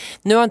 Men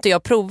nu har inte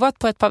jag provat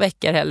på ett par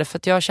veckor heller för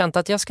att jag har känt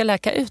att jag ska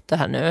läka ut det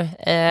här nu.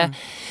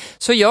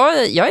 Så jag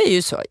är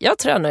ju så, jag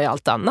tränar ju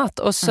allt annat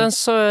och sen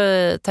så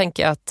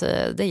tänker jag att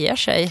det ger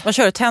sig. Vad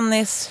kör du?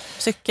 Tennis?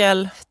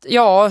 Cykel?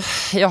 Ja,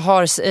 jag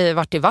har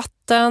varit i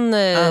vatten,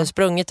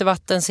 sprungit i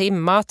vatten,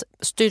 simmat,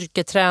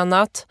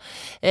 styrketränat.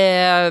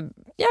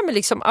 Ja, men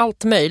liksom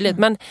allt möjligt.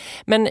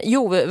 Men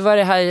vad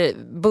det här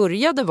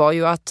började var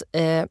ju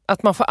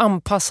att man får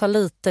anpassa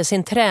lite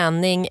sin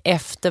träning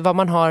efter vad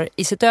man har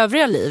i sitt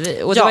övriga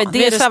liv. Och det var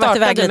det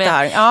startade lite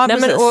här. Ja, nej,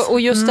 men,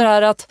 och just det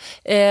här att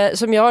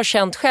som jag har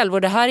känt själv,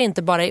 och det här är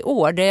inte bara i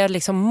år, det är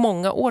liksom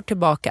många år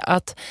tillbaka,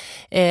 att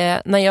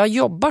när jag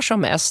jobbar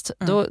som mest,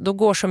 då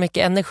går så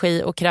mycket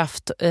energi och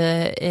kraft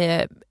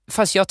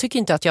fast jag tycker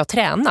inte att jag har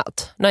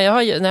tränat. När jag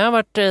har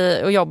varit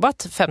och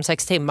jobbat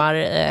 5-6 timmar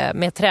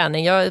med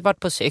träning, jag har varit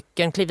på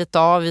cykeln, klivit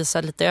av,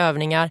 visat lite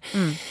övningar,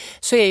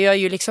 så är jag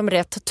ju liksom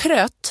rätt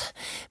trött.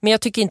 Men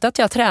jag tycker inte att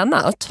jag har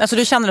tränat. Alltså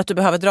du känner att du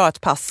behöver dra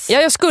ett pass?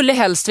 Ja, jag skulle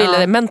helst vilja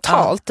det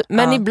mentalt.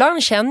 Men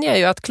ibland känner jag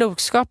ju att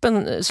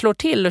klokskapen slår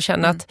till och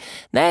känner att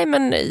nej,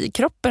 men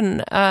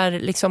kroppen är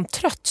liksom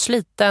trött,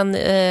 sliten.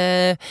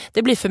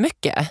 Det blir för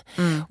mycket.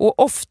 Och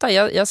ofta,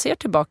 jag ser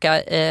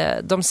tillbaka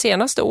de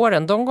senaste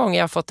åren, de gånger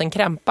jag har fått en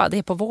krämpa, det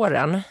är på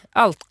våren.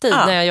 Alltid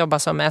när jag jobbar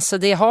som mest. Så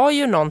det har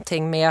ju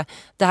någonting med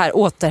det här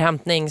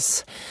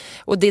återhämtnings...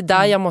 Och det är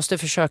där jag måste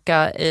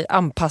försöka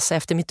anpassa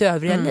efter mitt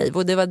övriga liv.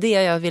 Och det var det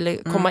jag ville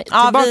komma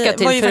tillbaka till.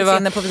 Vi var ju faktiskt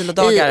inne på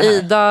vilodagar.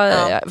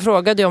 Ida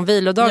frågade om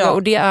vilodagar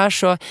och det är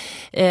så...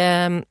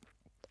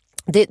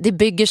 Det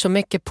bygger så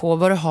mycket på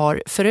vad du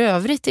har för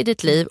övrigt i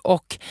ditt liv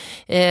och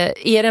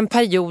är det en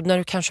period när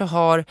du kanske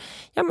har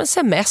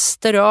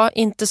semester då,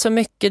 inte så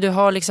mycket, du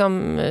har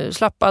liksom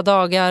slappa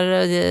dagar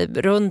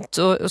runt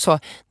och så,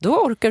 då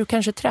orkar du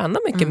kanske träna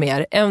mycket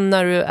mer än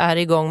när du är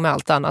igång med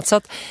allt annat. Så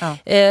att,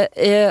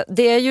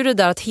 det är ju det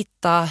där att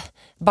hitta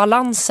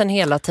balansen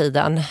hela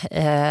tiden.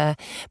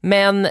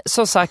 Men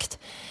som sagt,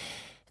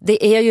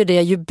 det är ju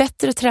det, ju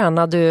bättre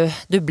tränad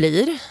du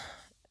blir,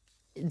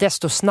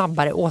 desto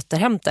snabbare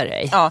återhämtar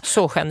dig. Ja.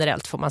 Så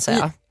generellt får man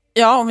säga.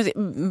 Ja, om vi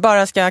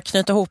bara ska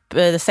knyta ihop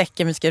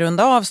säcken, vi ska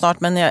runda av snart,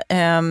 men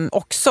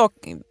också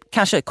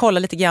kanske kolla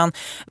lite grann.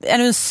 Är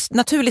du en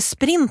naturlig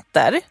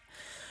sprinter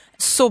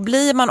så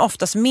blir man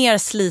oftast mer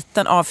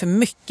sliten av för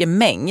mycket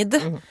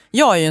mängd.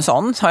 Jag är ju en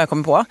sån, har jag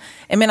kommit på.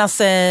 Medan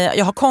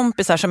jag har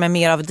kompisar som är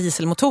mer av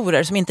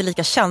dieselmotorer som inte är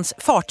lika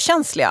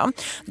fartkänsliga.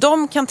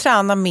 De kan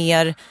träna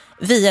mer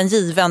via en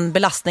given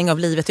belastning av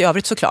livet i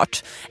övrigt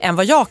såklart än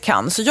vad jag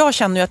kan. Så jag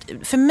känner ju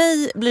att för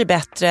mig blir det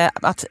bättre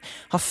att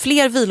ha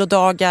fler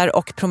vilodagar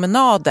och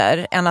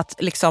promenader än att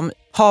liksom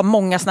ha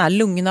många såna här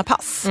lugna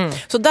pass.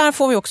 Så där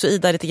får vi också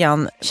Ida lite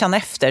grann känna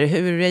efter,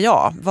 hur är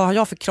jag? Vad har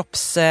jag för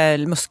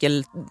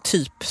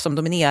kroppsmuskeltyp som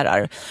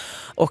dominerar?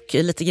 Och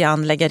lite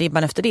grann lägga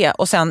ribban efter det.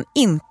 Och sen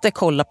inte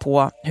kolla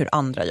på hur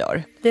andra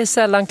gör. Det är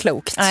sällan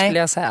klokt, skulle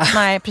jag säga.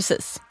 Nej,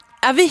 precis.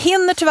 Vi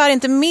hinner tyvärr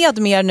inte med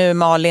mer nu,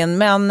 Malin,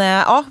 men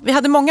vi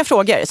hade många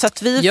frågor så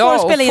att vi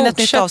får spela in ett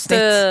nytt avsnitt.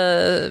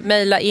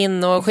 Mejla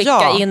in och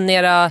skicka in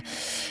era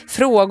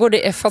frågor.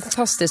 Det är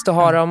fantastiskt att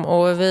ha dem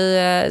och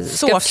vi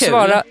ska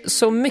svara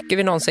så mycket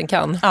vi någonsin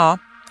kan. Ja,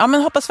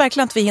 men hoppas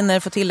verkligen att vi hinner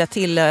få till ett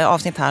till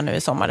avsnitt här nu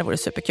i sommar. Det vore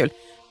superkul.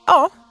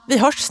 Ja, vi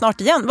hörs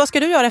snart igen. Vad ska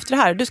du göra efter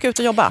det här? Du ska ut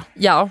och jobba.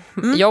 Ja,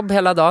 jobb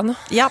hela dagen.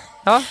 Ja,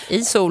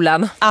 i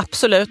solen.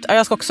 Absolut.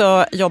 Jag ska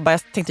också jobba.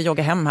 Jag tänkte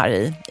jogga hem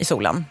här i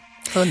solen.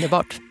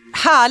 Underbart.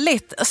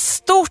 Härligt.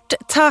 Stort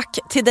tack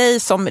till dig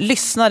som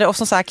lyssnade och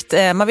som sagt,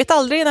 man vet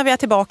aldrig när vi är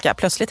tillbaka.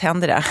 Plötsligt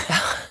händer det.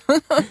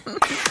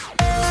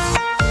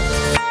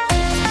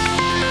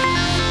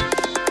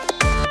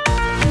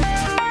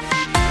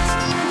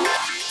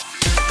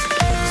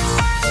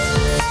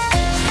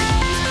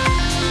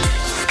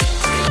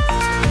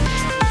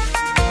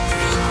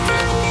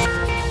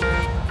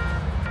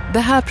 Det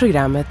här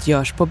programmet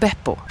görs på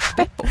Beppo.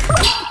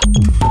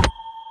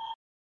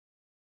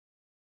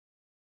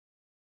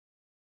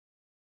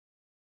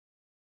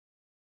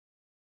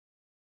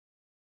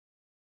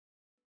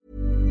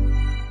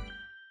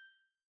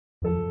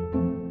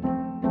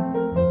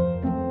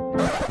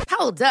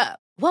 Hold up.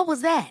 What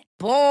was that?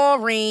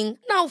 Boring.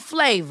 No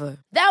flavor.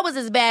 That was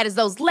as bad as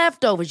those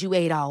leftovers you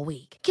ate all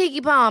week.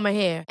 Keke Palmer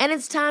here, and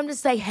it's time to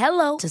say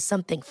hello to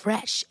something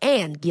fresh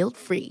and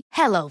guilt-free.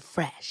 Hello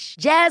Fresh.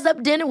 Jazz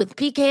up dinner with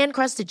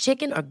pecan-crusted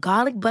chicken or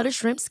garlic butter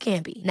shrimp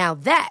scampi. Now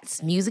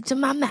that's music to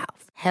my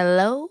mouth.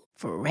 Hello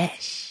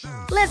Fresh.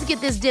 Let's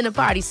get this dinner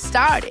party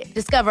started.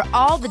 Discover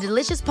all the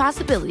delicious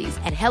possibilities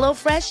at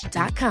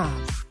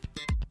hellofresh.com.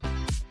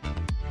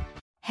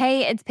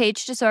 Hey, it's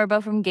Paige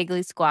DeSorbo from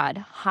Giggly Squad.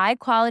 High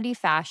quality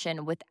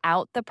fashion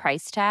without the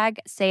price tag.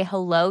 Say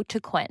hello to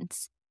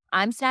Quince.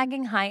 I'm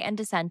snagging high-end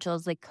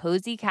essentials like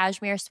cozy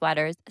cashmere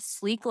sweaters,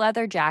 sleek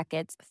leather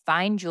jackets,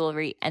 fine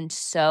jewelry, and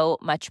so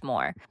much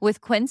more.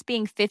 With Quince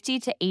being 50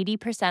 to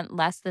 80%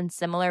 less than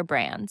similar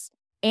brands.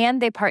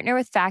 And they partner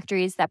with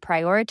factories that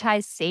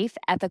prioritize safe,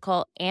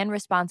 ethical, and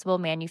responsible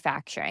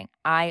manufacturing.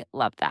 I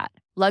love that.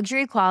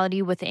 Luxury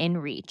quality within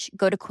reach.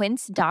 Go to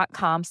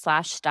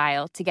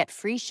quince.com/style to get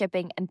free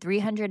shipping and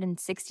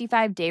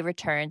 365-day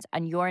returns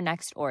on your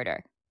next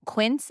order.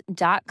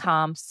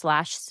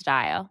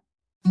 Quince.com/style.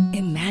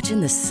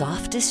 Imagine the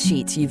softest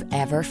sheets you've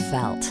ever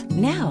felt.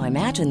 Now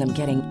imagine them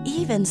getting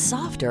even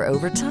softer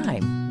over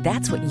time.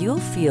 That's what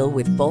you'll feel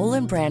with Boll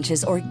 &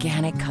 Branch's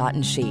organic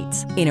cotton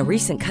sheets. In a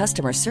recent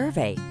customer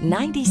survey,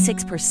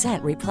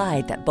 96%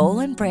 replied that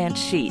Boll & Branch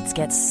sheets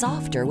get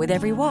softer with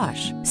every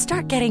wash.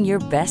 Start getting your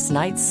best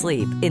night's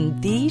sleep in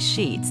these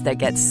sheets that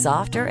get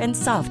softer and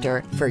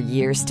softer for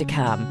years to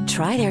come.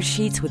 Try their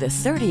sheets with a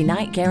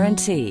 30-night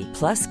guarantee.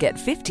 Plus, get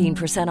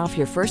 15% off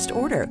your first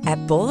order at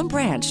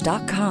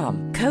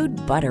bollandbranch.com. Code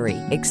BUTTERY.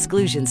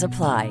 Exclusions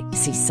apply.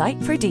 See site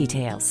for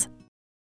details.